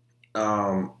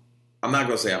 I'm not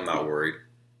going to say I'm not worried.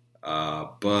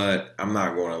 But I'm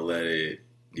not going to let it,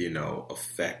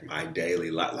 affect my daily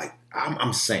life. Like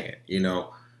I'm saying,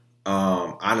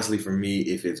 honestly, for me,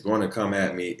 if it's going to come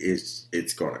at me,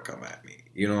 it's going to come at me.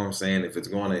 You know what I'm saying? If it's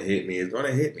going to hit me, it's going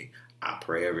to hit me. I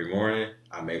pray every morning.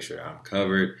 I make sure I'm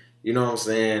covered. You know what I'm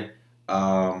saying?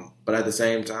 But at the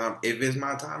same time, if it's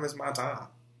my time, it's my time.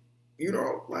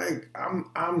 Like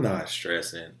I'm not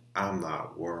stressing. I'm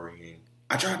not worrying.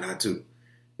 I try not to.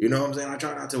 You know what I'm saying? I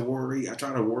try not to worry. I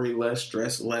try to worry less,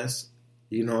 stress less.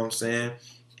 You know what I'm saying?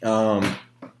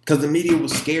 Because the media will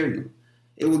scare you.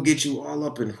 It will get you all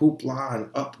up in hoopla and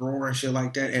uproar and shit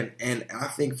like that. And I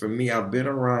think for me, I've been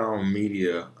around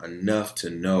media enough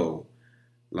to know,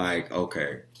 like,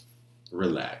 okay,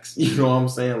 relax. You know what I'm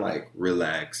saying? Like,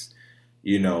 relax.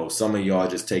 Some of y'all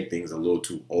just take things a little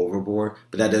too overboard.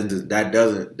 But that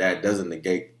doesn't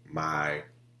negate my,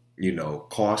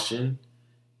 caution.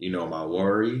 My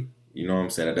worry, you know what I'm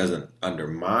saying? It doesn't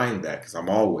undermine that because I'm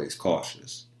always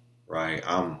cautious, right?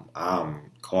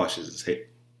 I'm cautious as heck.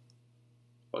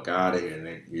 Fuck out of here,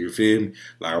 nigga. You feel me?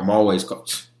 Like, I'm always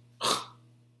cautious.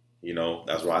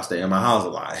 That's why I stay in my house a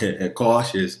lot.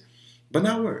 Cautious, but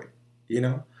not worried,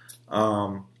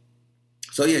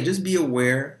 So yeah, just be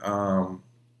aware.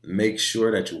 Make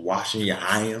sure that you're washing your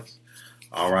hands.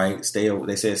 All right.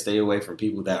 They said stay away from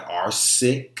people that are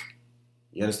sick.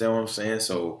 You understand what I'm saying?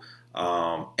 So,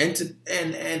 and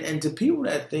to people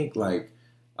that think like,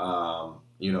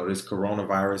 this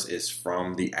coronavirus is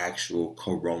from the actual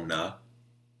corona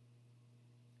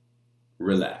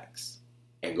relax,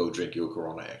 and go drink your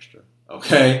Corona Extra.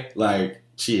 Okay? Like,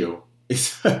 chill.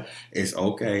 It's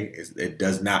okay. It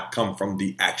does not come from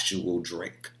the actual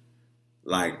drink.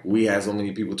 Like, we had so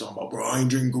many people talking about, bro, I ain't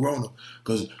drinking Corona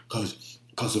because of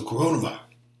coronavirus.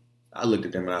 I looked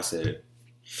at them and I said,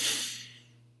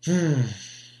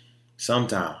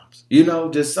 sometimes,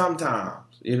 just sometimes,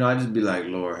 I just be like,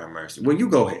 Lord have mercy. Well, you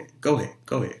go ahead.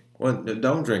 Well,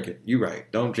 don't drink it. You're right.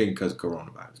 Don't drink because of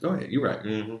coronavirus. Go ahead. You're right.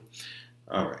 Mm-hmm.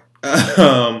 All right.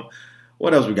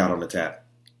 What else we got on the tap?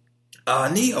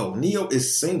 Neo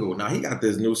is single. Now, he got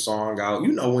this new song out.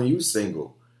 When you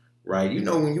single, right?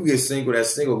 When you get single, that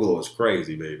single glow is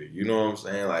crazy, baby. You know what I'm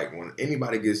saying? Like, when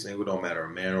anybody gets single, don't matter a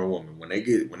man or a woman. When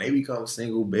they become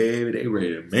single, baby, they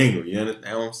ready to mingle. You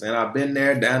understand what I'm saying? I've been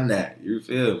there, done that. You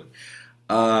feel me?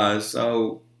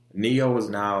 So Neo is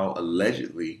now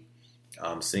allegedly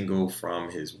single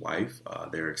from his wife.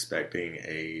 They're expecting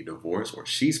a divorce, or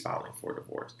she's filing for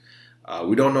divorce.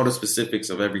 We don't know the specifics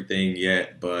of everything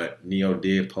yet, but Neo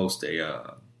did post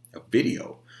a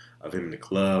video of him in the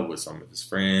club with some of his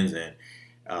friends, and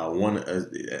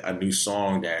a new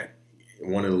song that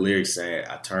one of the lyrics said,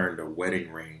 "I turned a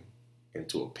wedding ring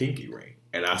into a pinky ring,"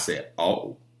 and I said,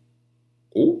 "Oh,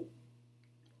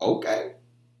 okay."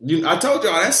 I told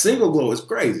y'all that single glow is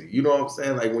crazy. You know what I'm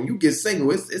saying? Like, when you get single,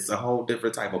 it's a whole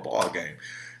different type of ball game.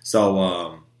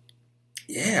 So,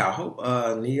 yeah, I hope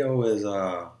Neo is.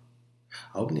 I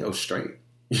hope Neo's straight.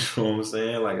 You know what I'm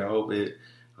saying? Like, I hope it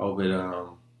all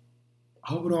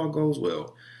goes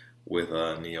well with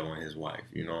Neo and his wife.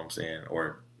 You know what I'm saying?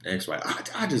 Or ex-wife.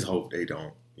 I just hope they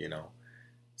don't,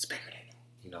 speculate.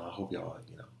 I hope y'all,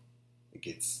 it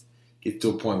gets to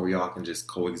a point where y'all can just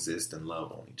coexist and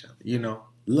love on each other.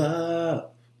 Love.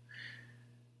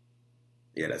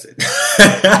 Yeah, that's it.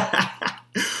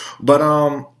 But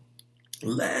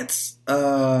let's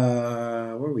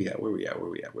where we at?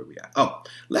 Oh,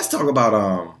 let's talk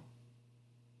about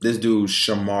this dude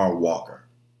Shamar Walker.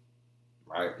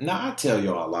 Right? Now, I tell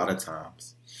y'all a lot of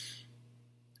times,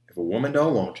 if a woman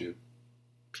don't want you,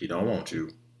 she don't want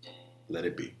you, let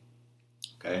it be.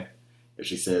 Okay? If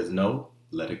she says no,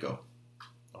 let it go.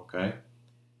 Okay?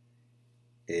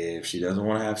 If she doesn't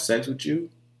want to have sex with you,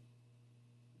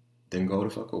 then go the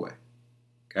fuck away.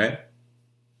 Okay?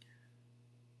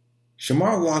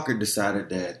 Shamar Walker decided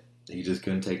that he just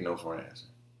couldn't take no for an answer.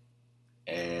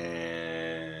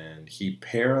 And he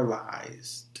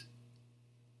paralyzed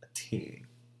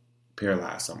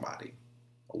somebody,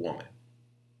 a woman,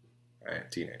 right? A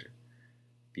teenager,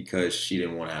 because she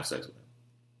didn't want to have sex with him.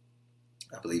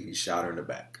 I believe he shot her in the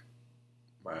back,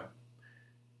 right?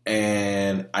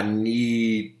 And I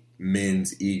need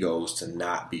men's egos to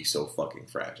not be so fucking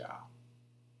fragile.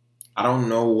 I don't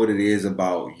know what it is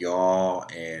about y'all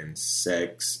and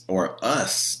sex, or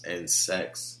us and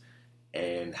sex,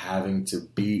 and having to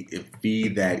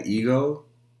feed that ego.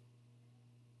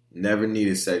 Never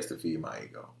needed sex to feed my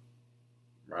ego,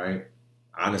 right?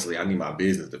 Honestly, I need my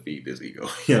business to feed this ego.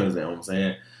 You understand what I'm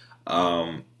saying?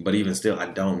 But even still, I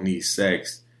don't need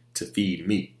sex to feed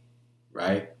me,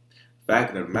 right?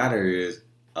 Fact of the matter is,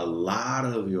 a lot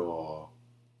of y'all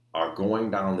are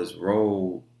going down this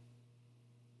road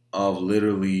of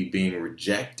literally being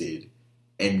rejected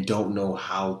and don't know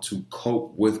how to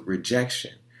cope with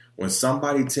rejection. When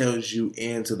somebody tells you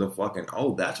into the fucking,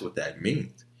 oh, that's what that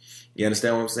means. You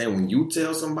understand what I'm saying? When you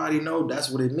tell somebody no, that's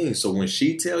what it means. So when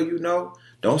she tell you no,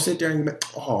 don't sit there and be,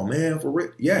 oh man, for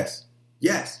real. Yes,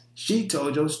 she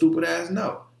told your stupid ass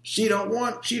no. She don't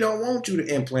want you to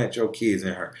implant your kids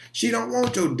in her. She don't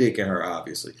want your dick in her,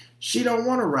 obviously. She don't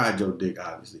want to ride your dick,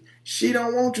 obviously. She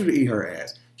don't want you to eat her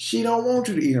ass. She don't want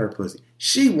you to eat her pussy.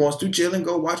 She wants to chill and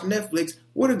go watch Netflix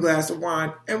with a glass of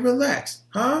wine and relax.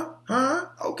 Huh?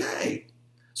 Okay.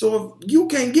 So if you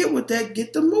can't get with that,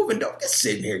 get to moving. Don't get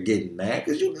sitting here getting mad,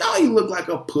 because you know you look like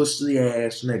a pussy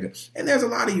ass nigga. And there's a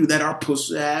lot of you that are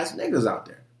pussy ass niggas out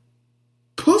there.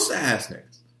 Pussy ass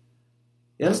niggas.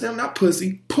 You understand? Not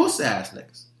pussy, puss ass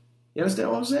niggas. You understand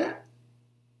what I'm saying?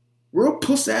 Real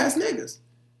puss ass niggas.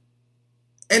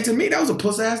 And to me, that was a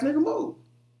puss ass nigga move.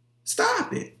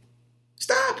 Stop it.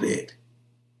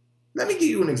 Let me give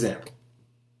you an example.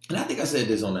 And I think I said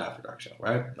this on the After Dark show,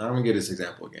 right? I'm going to give this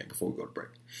example again before we go to break.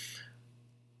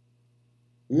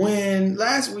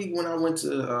 Last week when I went to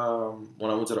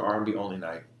the R&B only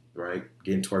night, right?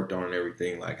 Getting twerked on and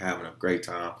everything, like having a great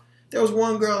time. There was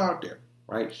one girl out there,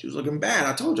 right? She was looking bad.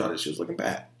 I told y'all that she was looking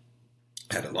bad.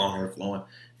 Had the long hair flowing,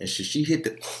 and she hit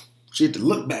the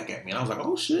look back at me, and I was like,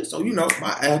 oh shit. So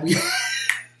my happy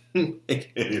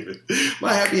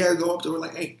my happy had to go up to her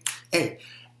like, hey.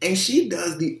 And she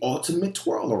does the ultimate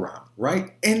twirl around,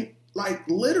 right? And like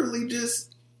literally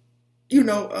just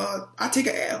I take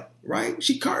a L, right?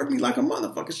 She carved me like a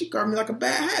motherfucker. She carved me like a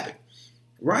bad habit,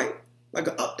 right? Like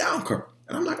an up-down curve.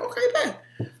 And I'm like, okay, man.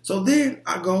 So then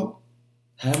I go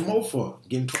have more fun.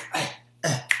 Getting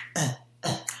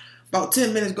about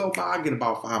 10 minutes go by, I get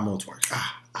about 5 more twerks.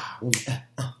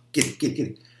 Get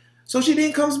it. So she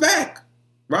then comes back,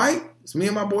 right? So me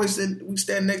and my boys, we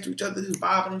stand next to each other, just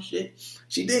vibing and shit.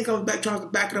 She then comes back, tries to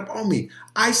back it up on me.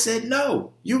 I said,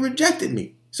 no, you rejected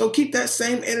me. So keep that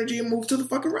same energy and move to the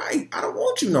fucking right. I don't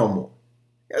want you no more.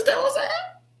 You understand what I'm saying?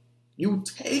 You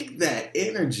take that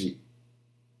energy.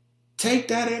 Take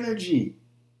that energy.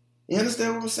 You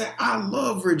understand what I'm saying? I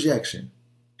love rejection.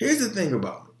 Here's the thing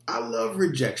about it. I love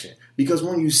rejection. Because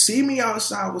when you see me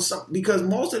outside with something, because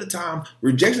most of the time,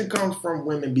 rejection comes from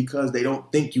women because they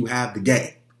don't think you have the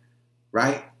game.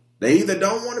 Right? They either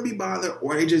don't want to be bothered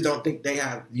or they just don't think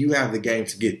you have the game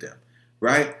to get them.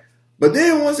 Right? But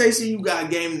then once they see you got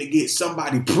game to get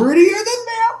somebody prettier than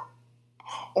them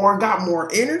or got more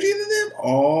energy than them,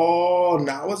 oh,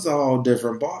 now it's a whole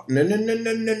different ball.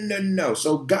 No.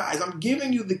 So guys, I'm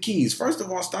giving you the keys. First of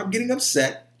all, stop getting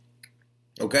upset.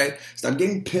 Okay? Stop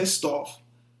getting pissed off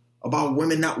about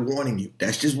women not wanting you.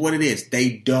 That's just what it is.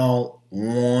 They don't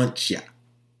want you.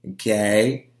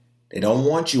 Okay? They don't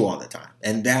want you all the time.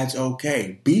 And that's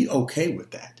okay. Be okay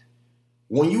with that.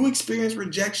 When you experience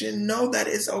rejection, know that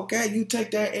it's okay. You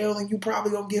take that L and you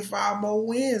probably gonna get 5 more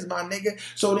wins, my nigga.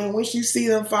 So then when she see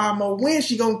them 5 more wins,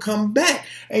 she gonna come back.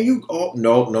 And you,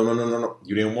 no.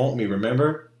 You didn't want me,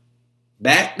 remember?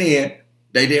 Back then,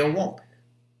 they didn't want me.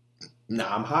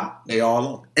 Now I'm hot. They all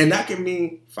on me. And that can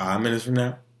mean 5 minutes from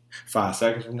now, 5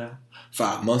 seconds from now,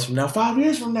 5 months from now, 5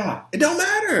 years from now. It don't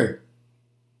matter.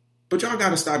 But y'all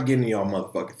gotta stop getting y'all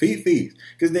motherfucking fees.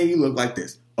 Because then you look like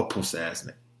this. A pussy ass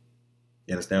nigga.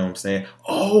 You understand what I'm saying?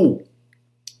 Oh,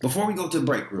 before we go to the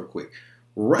break real quick.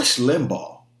 Rush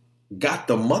Limbaugh got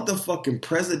the motherfucking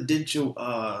Presidential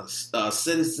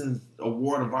Citizen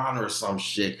Award of Honor or some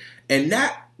shit. And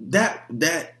that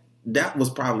was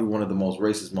probably one of the most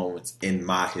racist moments in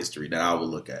my history that I will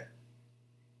look at.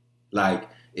 Like,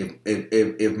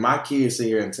 if my kids sit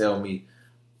here and tell me,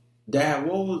 Dad,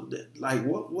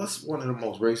 what's one of the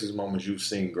most racist moments you've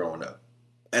seen growing up?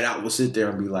 And I would sit there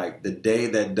and be like, the day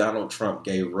that Donald Trump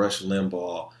gave Rush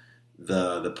Limbaugh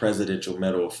the Presidential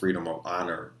Medal of Freedom of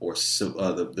Honor, or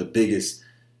the biggest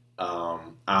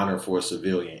honor for a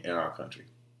civilian in our country.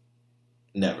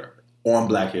 Never. On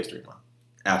Black History Month.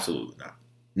 Absolutely not.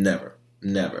 Never.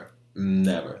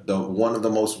 One of the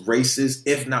most racist,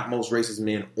 if not most racist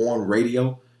men on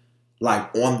radio,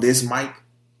 like on this mic,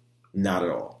 not at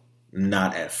all.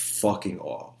 Not at fucking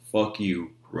all. Fuck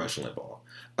you, Rush Limbaugh.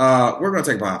 We're going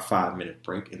to take about a 5-minute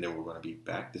break, and then we're going to be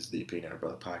back. This is the Opinionated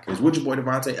Brother Podcast with your boy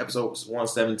Devontae, episode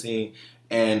 117,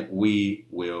 and we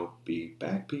will be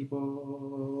back,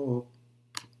 people.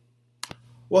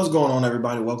 What's going on,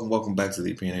 everybody? Welcome back to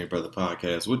the Opinionated Brother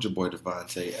Podcast with your boy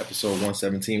Devontae, episode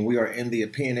 117. We are in the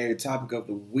opinionated topic of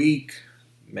the week.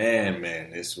 Man,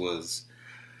 this was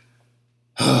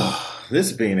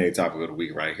this opinionated topic of the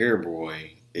week right here,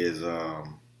 boy, is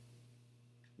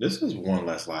this is one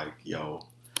that's like, yo,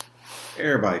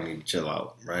 everybody need to chill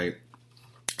out, right?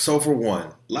 So for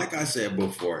one, like I said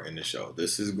before in the show,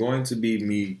 this is going to be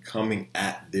me coming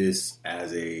at this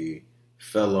as a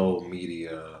fellow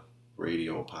media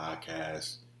radio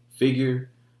podcast figure,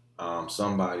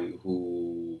 somebody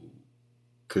who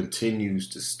continues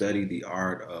to study the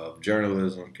art of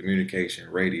journalism,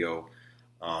 communication, radio,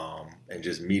 and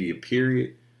just media,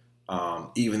 period.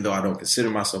 Even though I don't consider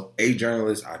myself a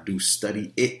journalist, I do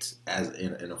study it as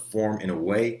in a form, in a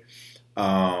way.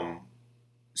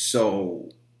 So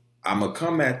I'm going to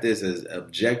come at this as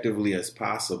objectively as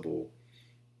possible,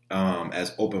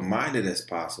 as open-minded as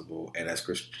possible, and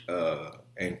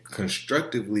and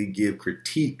constructively give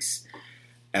critiques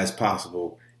as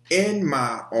possible in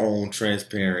my own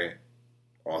transparent,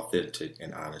 authentic,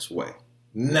 and honest way.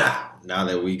 Now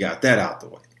that we got that out the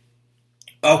way.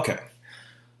 Okay.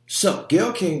 So,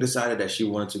 Gayle King decided that she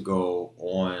wanted to go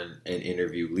on and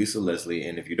interview Lisa Leslie.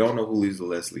 And if you don't know who Lisa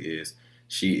Leslie is,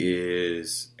 she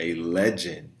is a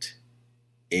legend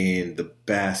in the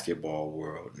basketball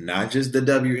world. Not just the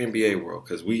WNBA world,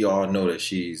 because we all know that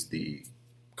she's the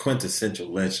quintessential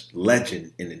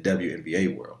legend in the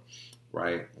WNBA world,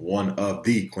 right? One of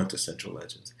the quintessential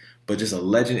legends. But just a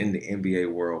legend in the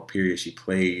NBA world, period. She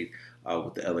played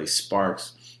with the LA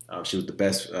Sparks. She was the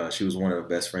best. She was one of the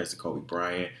best friends to Kobe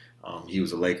Bryant. He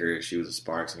was a Laker. She was a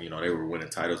Sparks, and they were winning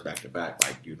titles back to back.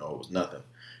 Like it was nothing.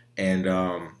 And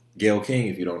Gayle King,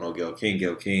 if you don't know Gayle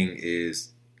King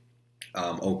is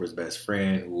Oprah's best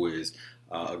friend, who is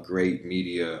a great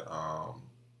media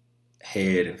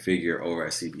head and figure over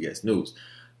at CBS News.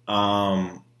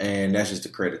 And that's just a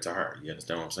credit to her. You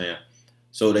understand what I'm saying?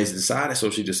 So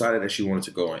she decided that she wanted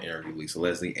to go and interview Lisa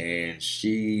Leslie, and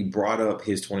she brought up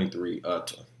his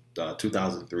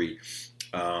 2003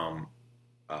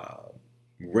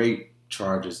 rape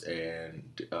charges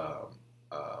and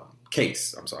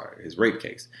case. I'm sorry, his rape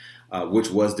case,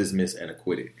 which was dismissed and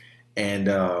acquitted. And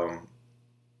the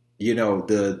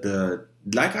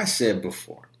like I said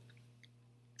before,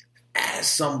 as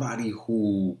somebody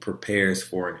who prepares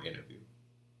for an interview,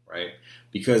 right?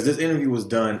 Because this interview was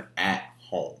done at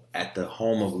home, at the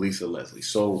home of Lisa Leslie.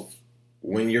 So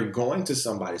when you're going to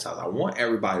somebody's house, I want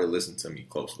everybody to listen to me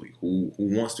closely who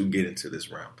wants to get into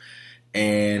this realm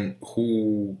and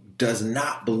who does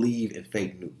not believe in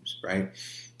fake news, right?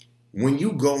 When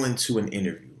you go into an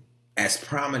interview as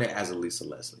prominent as a Lisa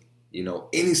Leslie,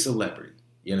 any celebrity,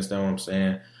 you understand what I'm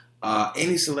saying?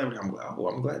 Any celebrity, I'm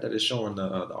glad that it's showing the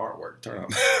artwork. Turn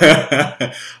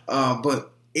up.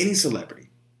 But any celebrity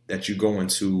that you go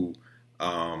into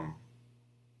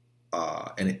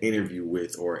an interview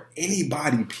with, or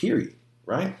anybody, period,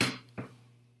 right?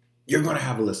 You're going to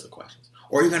have a list of questions,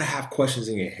 or you're going to have questions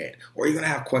in your head, or you're going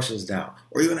to have questions down,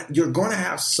 or you're going to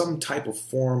have some type of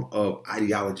form of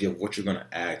ideology of what you're going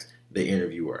to ask the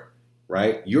interviewer,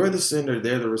 right? You're the sender,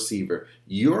 they're the receiver.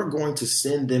 You're going to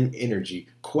send them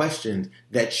questions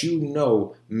that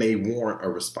may warrant a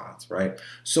response, right?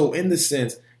 So in the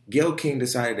sense, Gayle King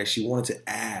decided that she wanted to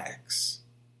ask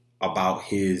about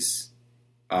his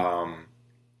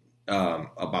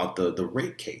about the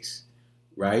rape case,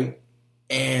 right?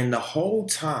 And the whole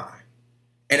time,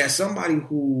 and as somebody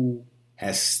who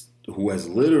has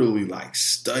literally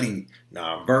studied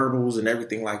nonverbals and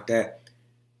everything like that,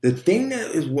 the thing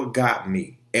that is what got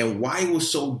me and why it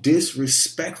was so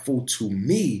disrespectful to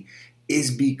me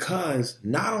is because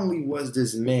not only was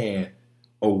this man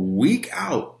a week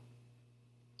out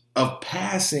of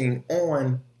passing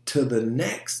on to the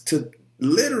next, to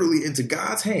literally into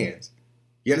God's hands.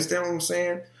 You understand what I'm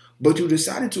saying? But you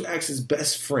decided to ask his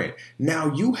best friend.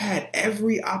 Now, you had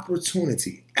every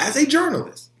opportunity as a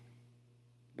journalist,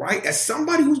 right? As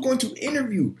somebody who's going to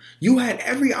interview, you had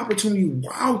every opportunity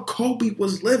while Kobe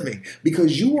was living,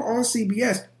 because you were on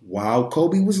CBS while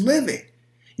Kobe was living.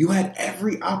 You had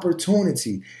every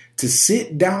opportunity to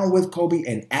sit down with Kobe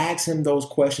and ask him those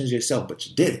questions yourself, but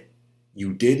you didn't.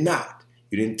 You did not.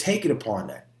 You didn't take it upon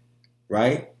that,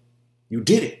 right? You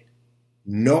did it.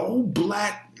 No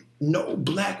black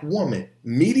woman,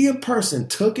 media person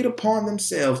took it upon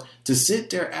themselves to sit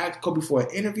there, ask Kobe for an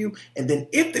interview, and then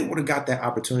if they would have got that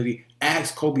opportunity,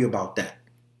 ask Kobe about that.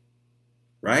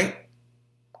 Right?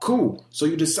 Cool. So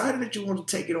you decided that you wanted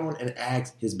to take it on and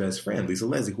ask his best friend, Lisa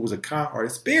Leslie, who was a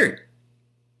kind-hearted spirit,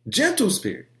 gentle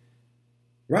spirit.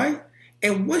 Right?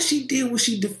 And what she did was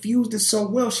she diffused it so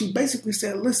well. She basically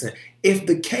said, listen, if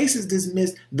the case is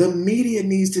dismissed, the media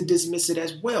needs to dismiss it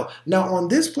as well. Now, on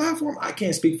this platform, I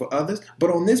can't speak for others, but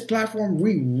on this platform,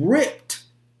 we ripped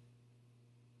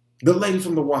the lady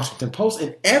from the Washington Post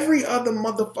and every other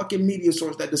motherfucking media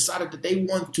source that decided that they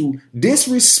want to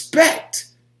disrespect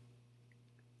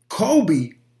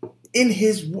Kobe in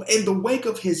the wake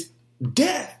of his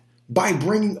death by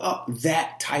bringing up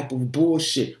that type of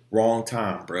bullshit. Wrong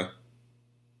time, bruh.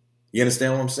 You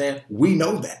understand what I'm saying? We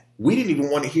know that. We didn't even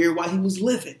want to hear it while he was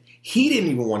living. He didn't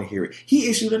even want to hear it. He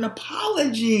issued an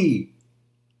apology.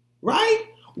 Right?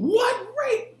 What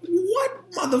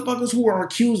motherfuckers who are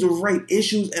accused of rape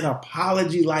issues an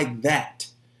apology like that?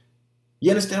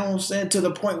 You understand what I'm saying? To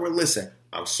the point where, listen,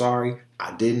 I'm sorry.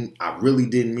 I really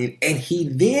didn't mean it. And he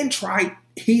then tried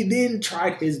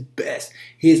his best.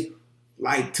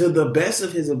 To the best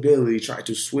of his ability, tried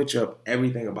to switch up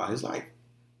everything about his life.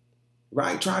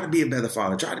 Right? Try to be a better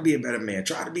father. Try to be a better man.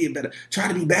 Try to be better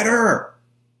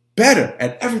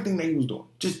at everything that he was doing.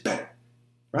 Just better.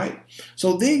 Right?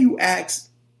 So then you ask,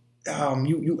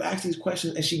 you ask these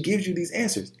questions, and she gives you these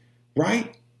answers.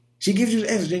 Right? She gives you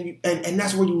the answers, and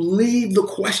that's where you leave the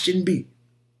question be.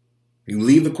 You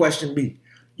leave the question be.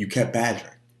 You kept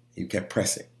badgering. You kept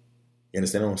pressing. You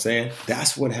understand what I'm saying?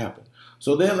 That's what happened.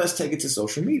 So then let's take it to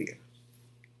social media.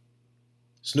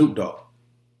 Snoop Dogg.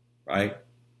 Right?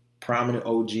 Prominent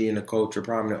OG in the culture,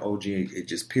 prominent OG, it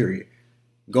just period.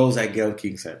 Goes at Gayle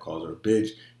King, calls her a bitch,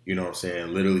 you know what I'm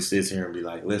saying? Literally sits here and be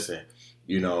like, listen,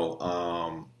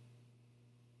 and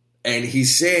he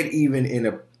said even in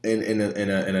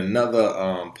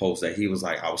another post that he was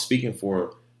like, I was speaking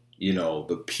for,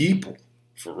 the people,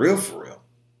 for real,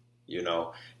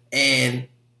 and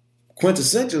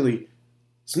quintessentially,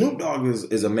 Snoop Dogg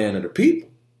is a man of the people.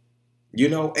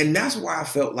 And that's why I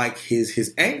felt like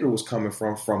his anger was coming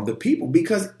from the people,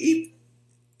 because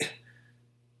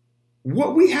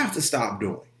what we have to stop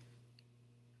doing,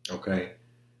 okay?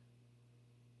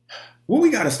 What we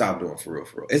got to stop doing for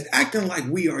real, is acting like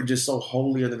we are just so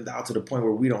holier than thou to the point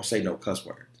where we don't say no cuss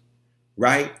words,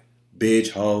 right?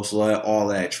 Bitch, hoe, slut, all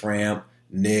that, tramp,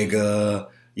 nigga,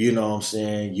 you know what I'm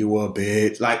saying? You a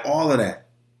bitch, like all of that.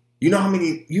 You know how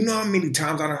many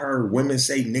times I done heard women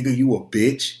say, nigga, you a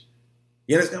bitch?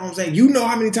 You understand what I'm saying? You know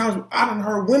how many times I done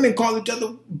heard women call each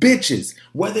other bitches,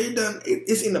 whether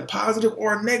it's in a positive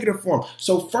or a negative form.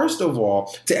 So first of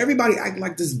all, to everybody acting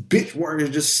like this bitch word is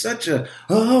just such a,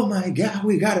 oh my God,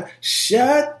 we gotta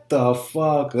shut the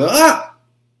fuck up.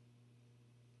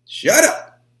 Shut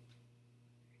up.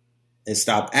 And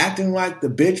stop acting like the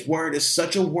bitch word is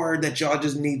such a word that y'all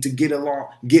just need to get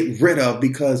rid of,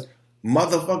 because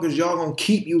motherfuckers, y'all gonna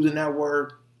keep using that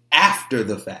word after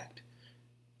the fact.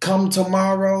 Come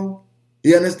tomorrow,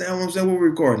 you understand what I'm saying? We're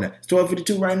recording that. It's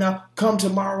 12:52 right now. Come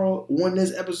tomorrow when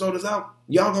this episode is out,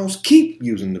 y'all gonna keep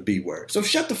using the B word. So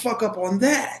shut the fuck up on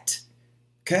that.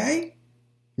 Okay?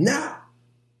 Now,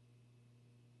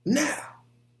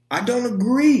 I don't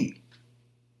agree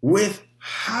with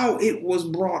how it was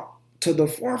brought to the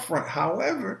forefront.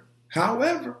 However,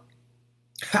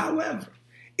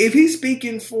 if he's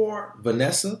speaking for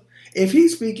Vanessa, if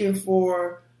he's speaking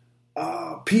for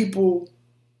people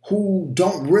who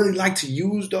don't really like to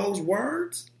use those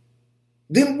words,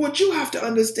 then what you have to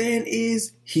understand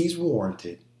is he's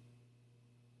warranted.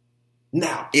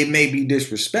 Now, it may be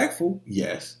disrespectful,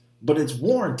 yes, but it's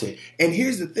warranted. And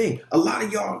here's the thing. A lot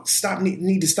of y'all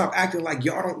need to stop acting like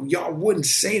y'all wouldn't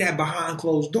say that behind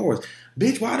closed doors.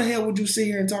 Bitch, why the hell would you sit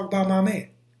here and talk about my man?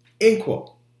 End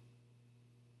quote.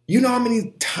 You know how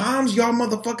many times y'all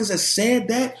motherfuckers have said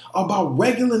that about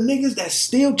regular niggas that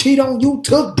still cheat on you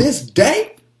to this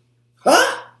day?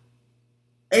 Huh?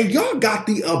 And y'all got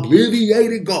the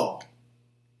obliviated gall.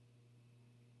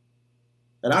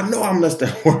 And I know I messed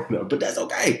that word up, but that's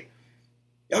okay.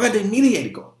 Y'all got the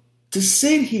immediate gall to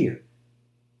sit here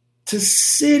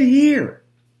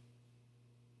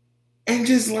and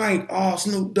just like, oh,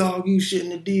 Snoop Dogg, you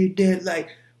shouldn't have did that. Like,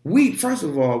 first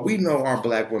of all, we know our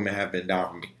black women have been down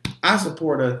for me. I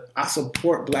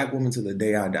support black women to the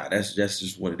day I die. That's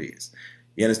just what it is.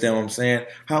 You understand what I'm saying?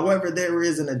 However, there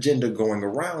is an agenda going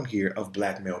around here of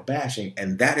black male bashing,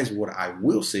 and that is what I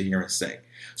will sit here and say.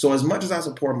 So as much as I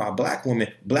support my black women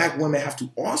have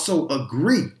to also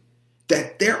agree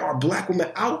that there are black women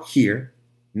out here,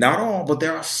 not all, but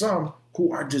there are some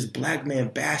who are just black man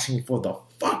bashing for the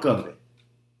fuck of it.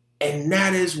 And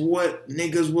that is what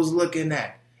niggas was looking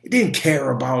at. It didn't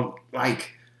care about,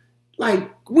 like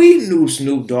we knew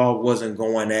Snoop Dogg wasn't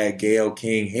going at Gayle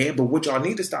King head, but what y'all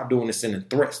need to stop doing is sending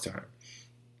threats to her.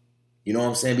 You know what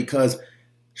I'm saying? Because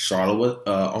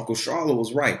Uncle Charlotte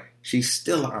was right. She's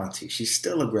still an auntie. She's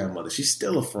still a grandmother. She's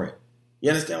still a friend.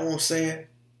 You understand what I'm saying?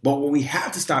 But what we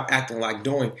have to stop acting like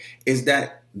doing is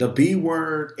that the B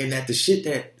word and that the shit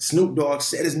that Snoop Dogg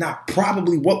said is not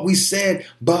probably what we said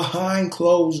behind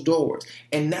closed doors.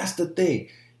 And that's the thing.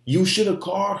 You should have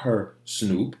called her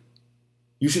Snoop.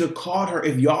 You should have called her,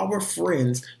 if y'all were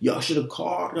friends, y'all should have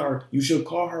called her, you should have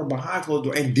called her behind closed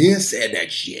door and then said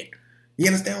that shit. You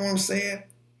understand what I'm saying?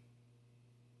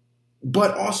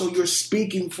 But also you're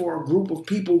speaking for a group of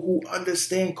people who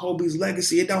understand Kobe's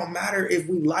legacy. It don't matter if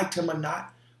we liked him or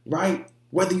not, right?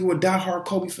 Whether you a diehard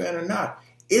Kobe fan or not.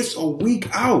 It's a week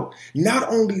out. Not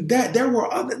only that, there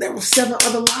were 7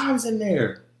 other lives in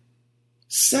there.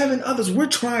 7 others. We're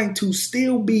trying to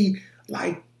still be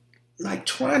like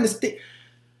trying to stay.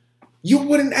 You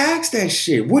wouldn't ask that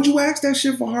shit. Would you ask that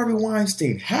shit for Harvey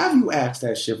Weinstein? Have you asked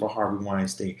that shit for Harvey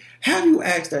Weinstein? Have you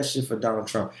asked that shit for Donald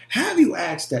Trump? Have you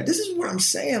asked that? This is what I'm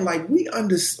saying. Like, we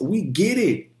get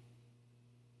it.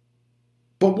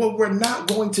 But what we're not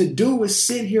going to do is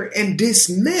sit here and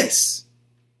dismiss.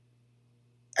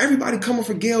 Everybody coming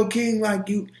for Gayle King like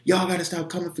y'all got to stop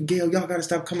coming for Gayle. Y'all got to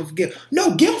stop coming for Gayle.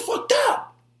 No, Gayle fucked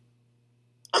up.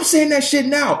 I'm saying that shit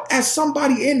now. As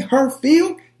somebody in her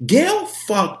field, Gayle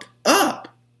fucked up.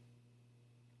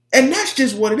 And that's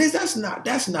just what it is. That's not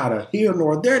a here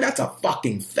nor there. That's a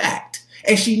fucking fact.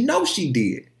 And she knows she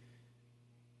did.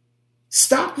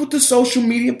 Stop with the social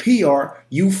media PR.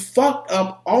 You fucked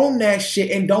up on that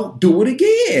shit and don't do it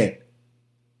again.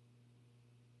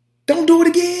 Don't do it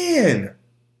again.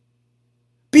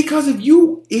 Because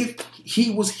if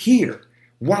he was here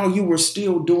while you were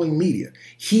still doing media,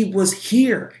 he was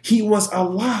here, he was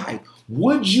alive,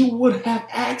 would have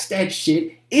asked that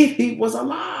shit if he was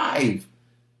alive?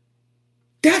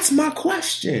 That's my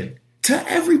question to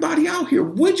everybody out here.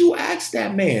 Would you ask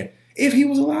that man if he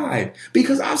was alive?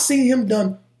 Because I've seen him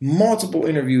done multiple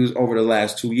interviews over the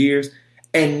last 2 years,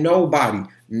 and nobody,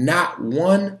 not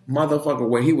one motherfucker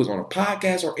where he was on a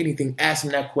podcast or anything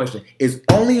asking that question. It's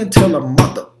only until a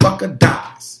motherfucker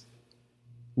dies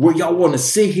where y'all want to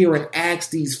sit here and ask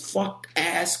these fuck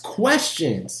ass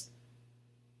questions.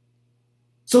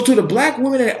 So to the black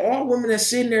women and all women that's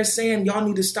sitting there saying y'all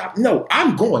need to stop, no,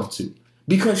 I'm going to.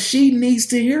 Because she needs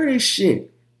to hear this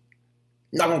shit.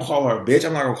 I'm not going to call her a bitch.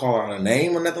 I'm not going to call her a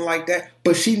name or nothing like that.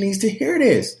 But she needs to hear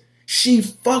this. She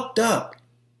fucked up.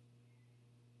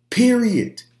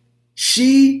 Period.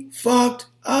 She fucked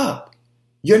up.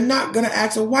 You're not going to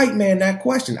ask a white man that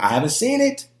question. I haven't seen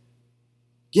it.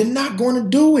 You're not going to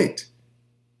do it.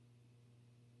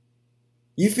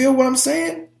 You feel what I'm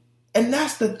saying? And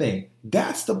that's the thing.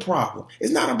 That's the problem.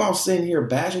 It's not about sitting here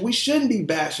bashing. We shouldn't be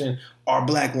bashing our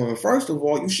black women. First of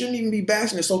all, you shouldn't even be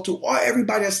bashing it. So to all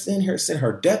everybody that's in here sending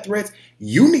her death threats,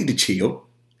 you need to chill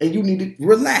and you need to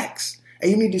relax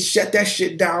and you need to shut that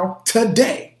shit down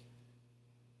today.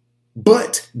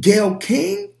 But Gayle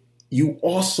King, you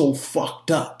also fucked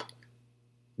up.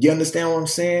 You understand what I'm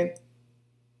saying?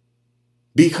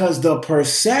 Because the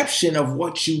perception of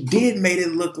what you did made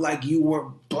it look like you were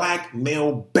black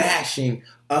male bashing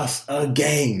us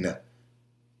again.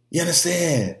 You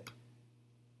understand?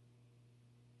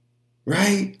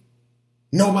 Right?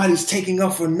 Nobody's taking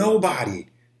up for nobody.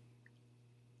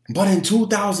 But in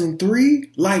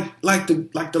 2003, like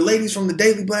the ladies from the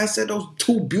Daily Blast said, those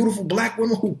two beautiful black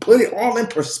women who put it all in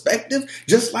perspective,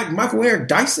 just like Michael Eric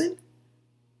Dyson.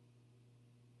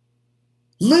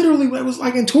 Literally, it was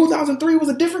like in 2003, it was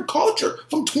a different culture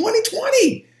from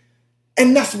 2020.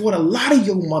 And that's what a lot of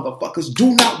you motherfuckers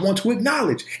do not want to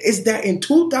acknowledge, is that in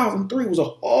 2003 was a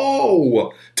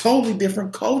whole totally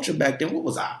different culture back then. What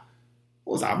was I?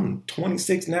 I'm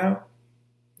 26 now.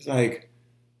 It's like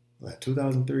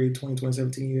 2003,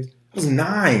 2017 years. I was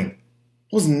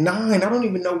 9. I don't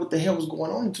even know what the hell was going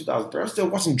on in 2003. I was still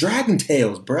watching Dragon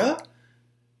Tales, bruh.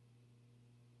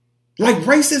 Like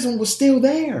racism was still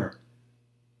there.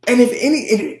 And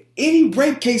if any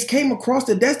rape case came across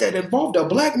the desk that involved a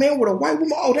black man with a white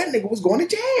woman, oh, that nigga was going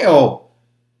to jail.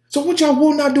 So what y'all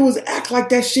will not do is act like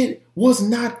that shit was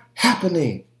not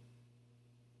happening.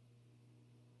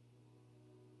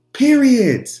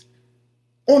 Period.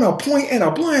 On a point and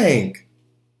a blank.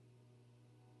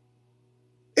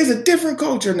 It's a different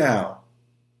culture now.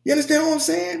 You understand what I'm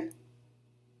saying?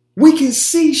 We can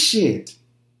see shit.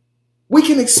 We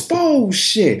can expose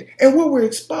shit. And what we're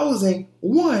exposing,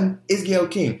 one, is Gayle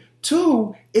King.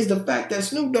 2, is the fact that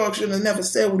Snoop Dogg should have never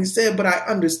said what he said, but I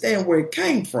understand where it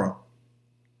came from.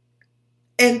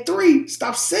 And 3,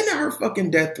 stop sending her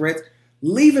fucking death threats.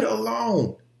 Leave it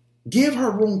alone. Give her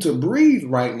room to breathe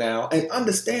right now and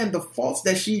understand the faults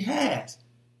that she has.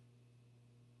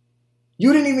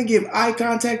 You didn't even give eye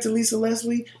contact to Lisa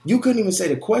Leslie. You couldn't even say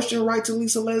the question right to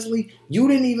Lisa Leslie. You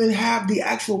didn't even have the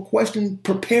actual question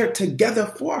prepared together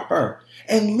for her.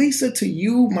 And Lisa, to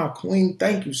you, my queen,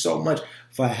 thank you so much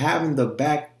for having the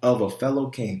back of a fellow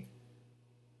king.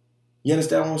 You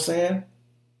understand what I'm saying?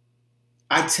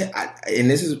 And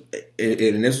this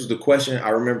was the question. I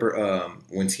remember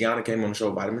when Tiana came on the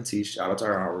show, Vitamin T. Shout out to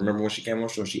her. I remember when she came on the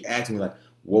show, she asked me like,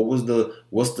 what's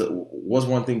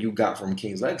one thing you got from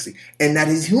King's legacy? And that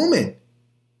is human.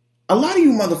 A lot of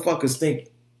you motherfuckers think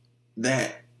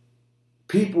that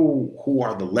people who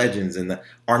are the legends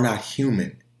are not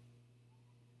human.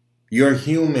 You're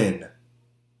human.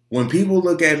 When people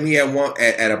look at me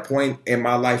at a point in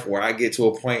my life where I get to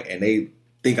a point and they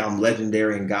think I'm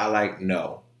legendary and godlike,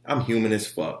 no, I'm human as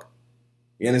fuck.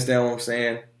 You understand what I'm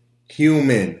saying?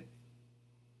 Human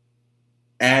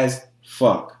as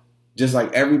fuck. Just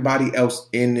like everybody else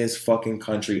in this fucking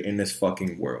country, in this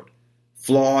fucking world.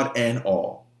 Flawed and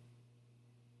all.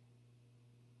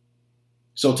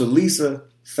 So to Lisa,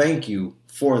 thank you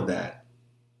for that.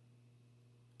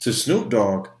 To Snoop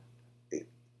Dogg,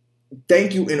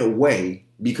 thank you in a way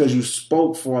because you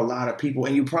spoke for a lot of people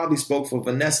and you probably spoke for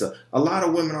Vanessa. A lot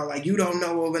of women are like, you don't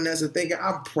know what Vanessa thinking.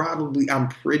 I'm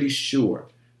pretty sure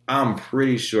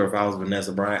if I was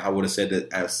Vanessa Bryant, I would have said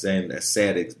that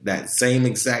same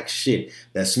exact shit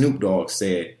that Snoop Dogg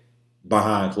said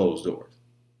behind closed doors.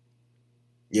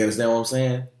 You understand what I'm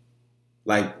saying?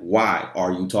 Like, why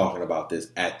are you talking about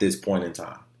this at this point in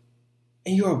time?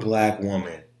 And you're a black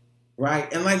woman,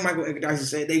 right? And like Michael Dyson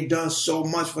said, they've done so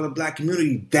much for the black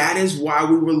community. That is why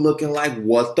we were looking like,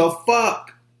 what the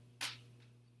fuck?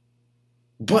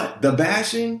 But the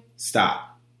bashing, stop.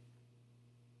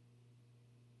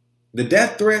 The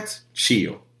death threats,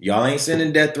 chill. Y'all ain't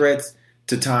sending death threats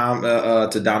to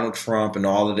Donald Trump and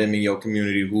all of them in your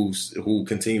community who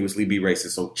continuously be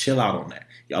racist. So chill out on that.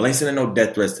 Y'all ain't sending no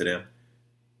death threats to them.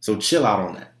 So chill out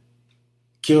on that.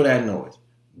 Kill that noise.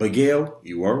 But Gayle,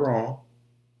 you were wrong.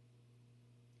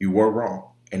 You were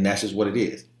wrong. And that's just what it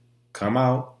is. Come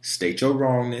out, state your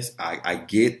wrongness. I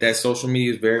get that social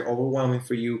media is very overwhelming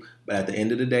for you, but at the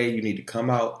end of the day, you need to come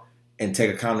out and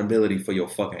take accountability for your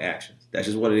fucking actions. That's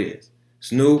just what it is.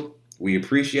 Snoop, we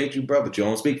appreciate you, bro, but you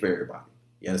don't speak for everybody.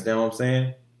 You understand what I'm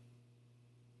saying?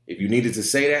 If you needed to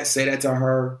say that to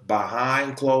her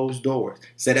behind closed doors.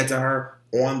 Say that to her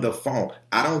on the phone.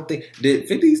 I don't think, did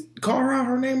 50 call her out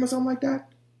her name or something like that?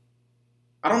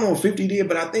 I don't know if 50 did,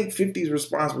 but I think 50's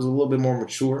response was a little bit more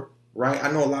mature. Right?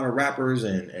 I know a lot of rappers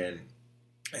and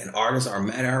artists are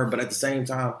mad at her, but at the same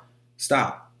time,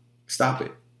 stop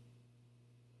it.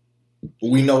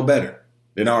 We know better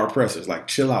than our oppressors. Like,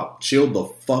 chill out. Chill the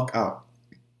fuck out.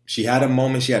 She had a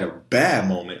moment. She had a bad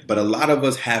moment, but a lot of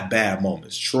us have bad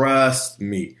moments. Trust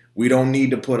me. We don't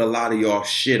need to put a lot of y'all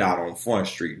shit out on Front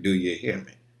Street. Do you hear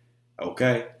me?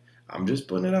 Okay? I'm just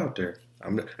putting it out there.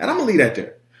 And I'm going to leave that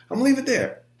there. I'm going to leave it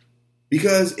there.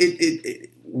 Because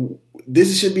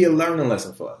this should be a learning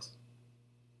lesson for us.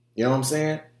 You know what I'm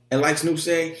saying? And like Snoop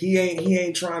said, he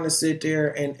ain't trying to sit there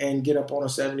and get up on a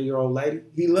 70-year-old lady.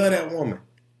 He love that woman.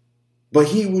 But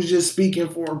he was just speaking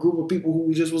for a group of people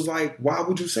who just was like, why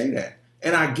would you say that?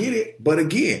 And I get it. But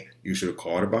again, you should have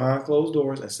called her behind closed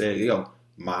doors and said, yo,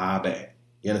 my bad.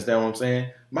 You understand what I'm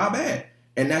saying? My bad.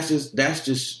 And that's just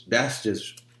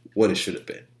what it should have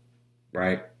been.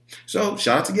 Right? So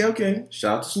shout out to Gayle King.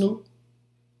 Shout out to Snoop.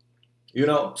 You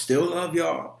know, still love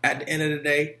y'all at the end of the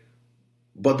day.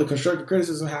 But the constructive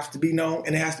criticism has to be known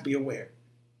and it has to be aware.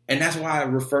 And that's why I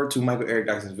refer to Michael Eric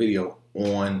Dyson's video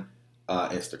on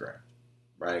Instagram.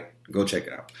 Right? Go check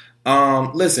it out.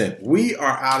 Listen, we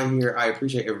are out of here. I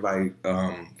appreciate everybody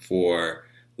for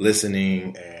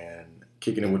listening and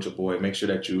kicking it with your boy. Make sure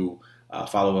that you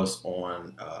follow us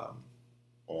on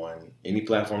any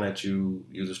platform that you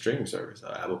use a streaming service.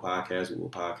 Apple Podcasts, Google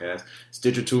Podcasts,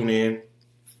 Stitcher, TuneIn.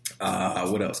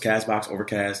 What else? Castbox,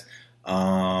 Overcast.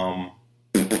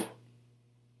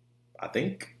 I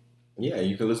think, yeah,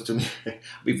 you can listen to me. I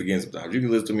be forgetting sometimes. You can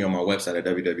listen to me on my website at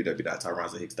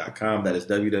www.tyronzahicks.com. That is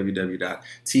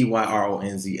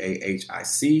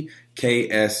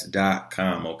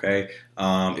www.tyronzahicks.com. Okay.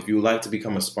 If you would like to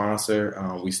become a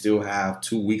sponsor, we still have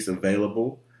 2 weeks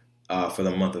available for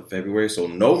the month of February. So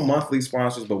no monthly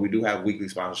sponsors, but we do have weekly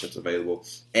sponsorships available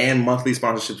and monthly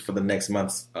sponsorships for the next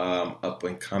month's up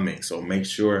and coming. So make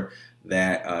sure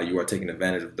that you are taking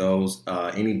advantage of those.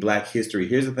 Any Black history.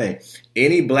 Here's the thing.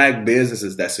 Any Black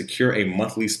businesses that secure a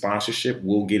monthly sponsorship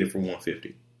will get it for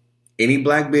 $150. Any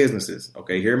Black businesses.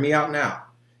 Okay, hear me out now.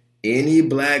 Any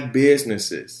Black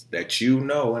businesses that you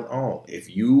know and own,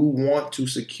 if you want to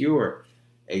secure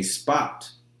a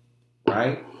spot,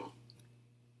 right?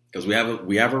 Because we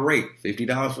have a rate,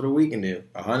 $50 for the week and then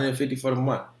 $150 for the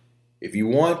month. If you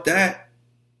want that,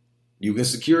 you can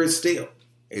secure it still.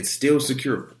 It's still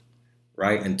securable,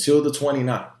 right? Until the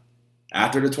 29th.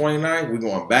 After the 29th, we're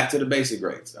going back to the basic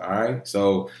rates, all right?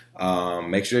 So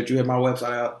make sure that you hit my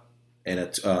website out, and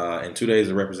in 2 days,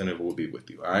 a representative will be with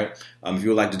you, all right? If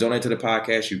you would like to donate to the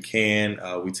podcast, you can.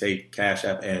 We take Cash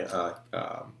App and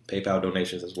PayPal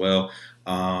donations as well.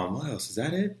 What else? Is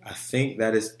that it? I think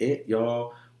that is it,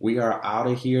 y'all. We are out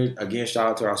of here. Again, shout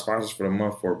out to our sponsors for the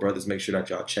month, For Brothers. Make sure that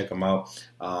y'all check them out.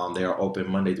 They are open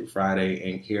Monday through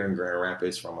Friday and here in Grand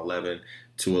Rapids from 11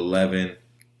 to 11.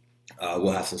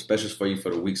 We'll have some specials for you for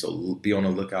the week, so be on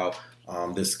the lookout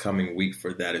this coming week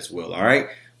for that as well. All right?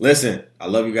 Listen, I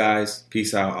love you guys.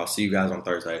 Peace out. I'll see you guys on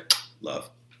Thursday. Love.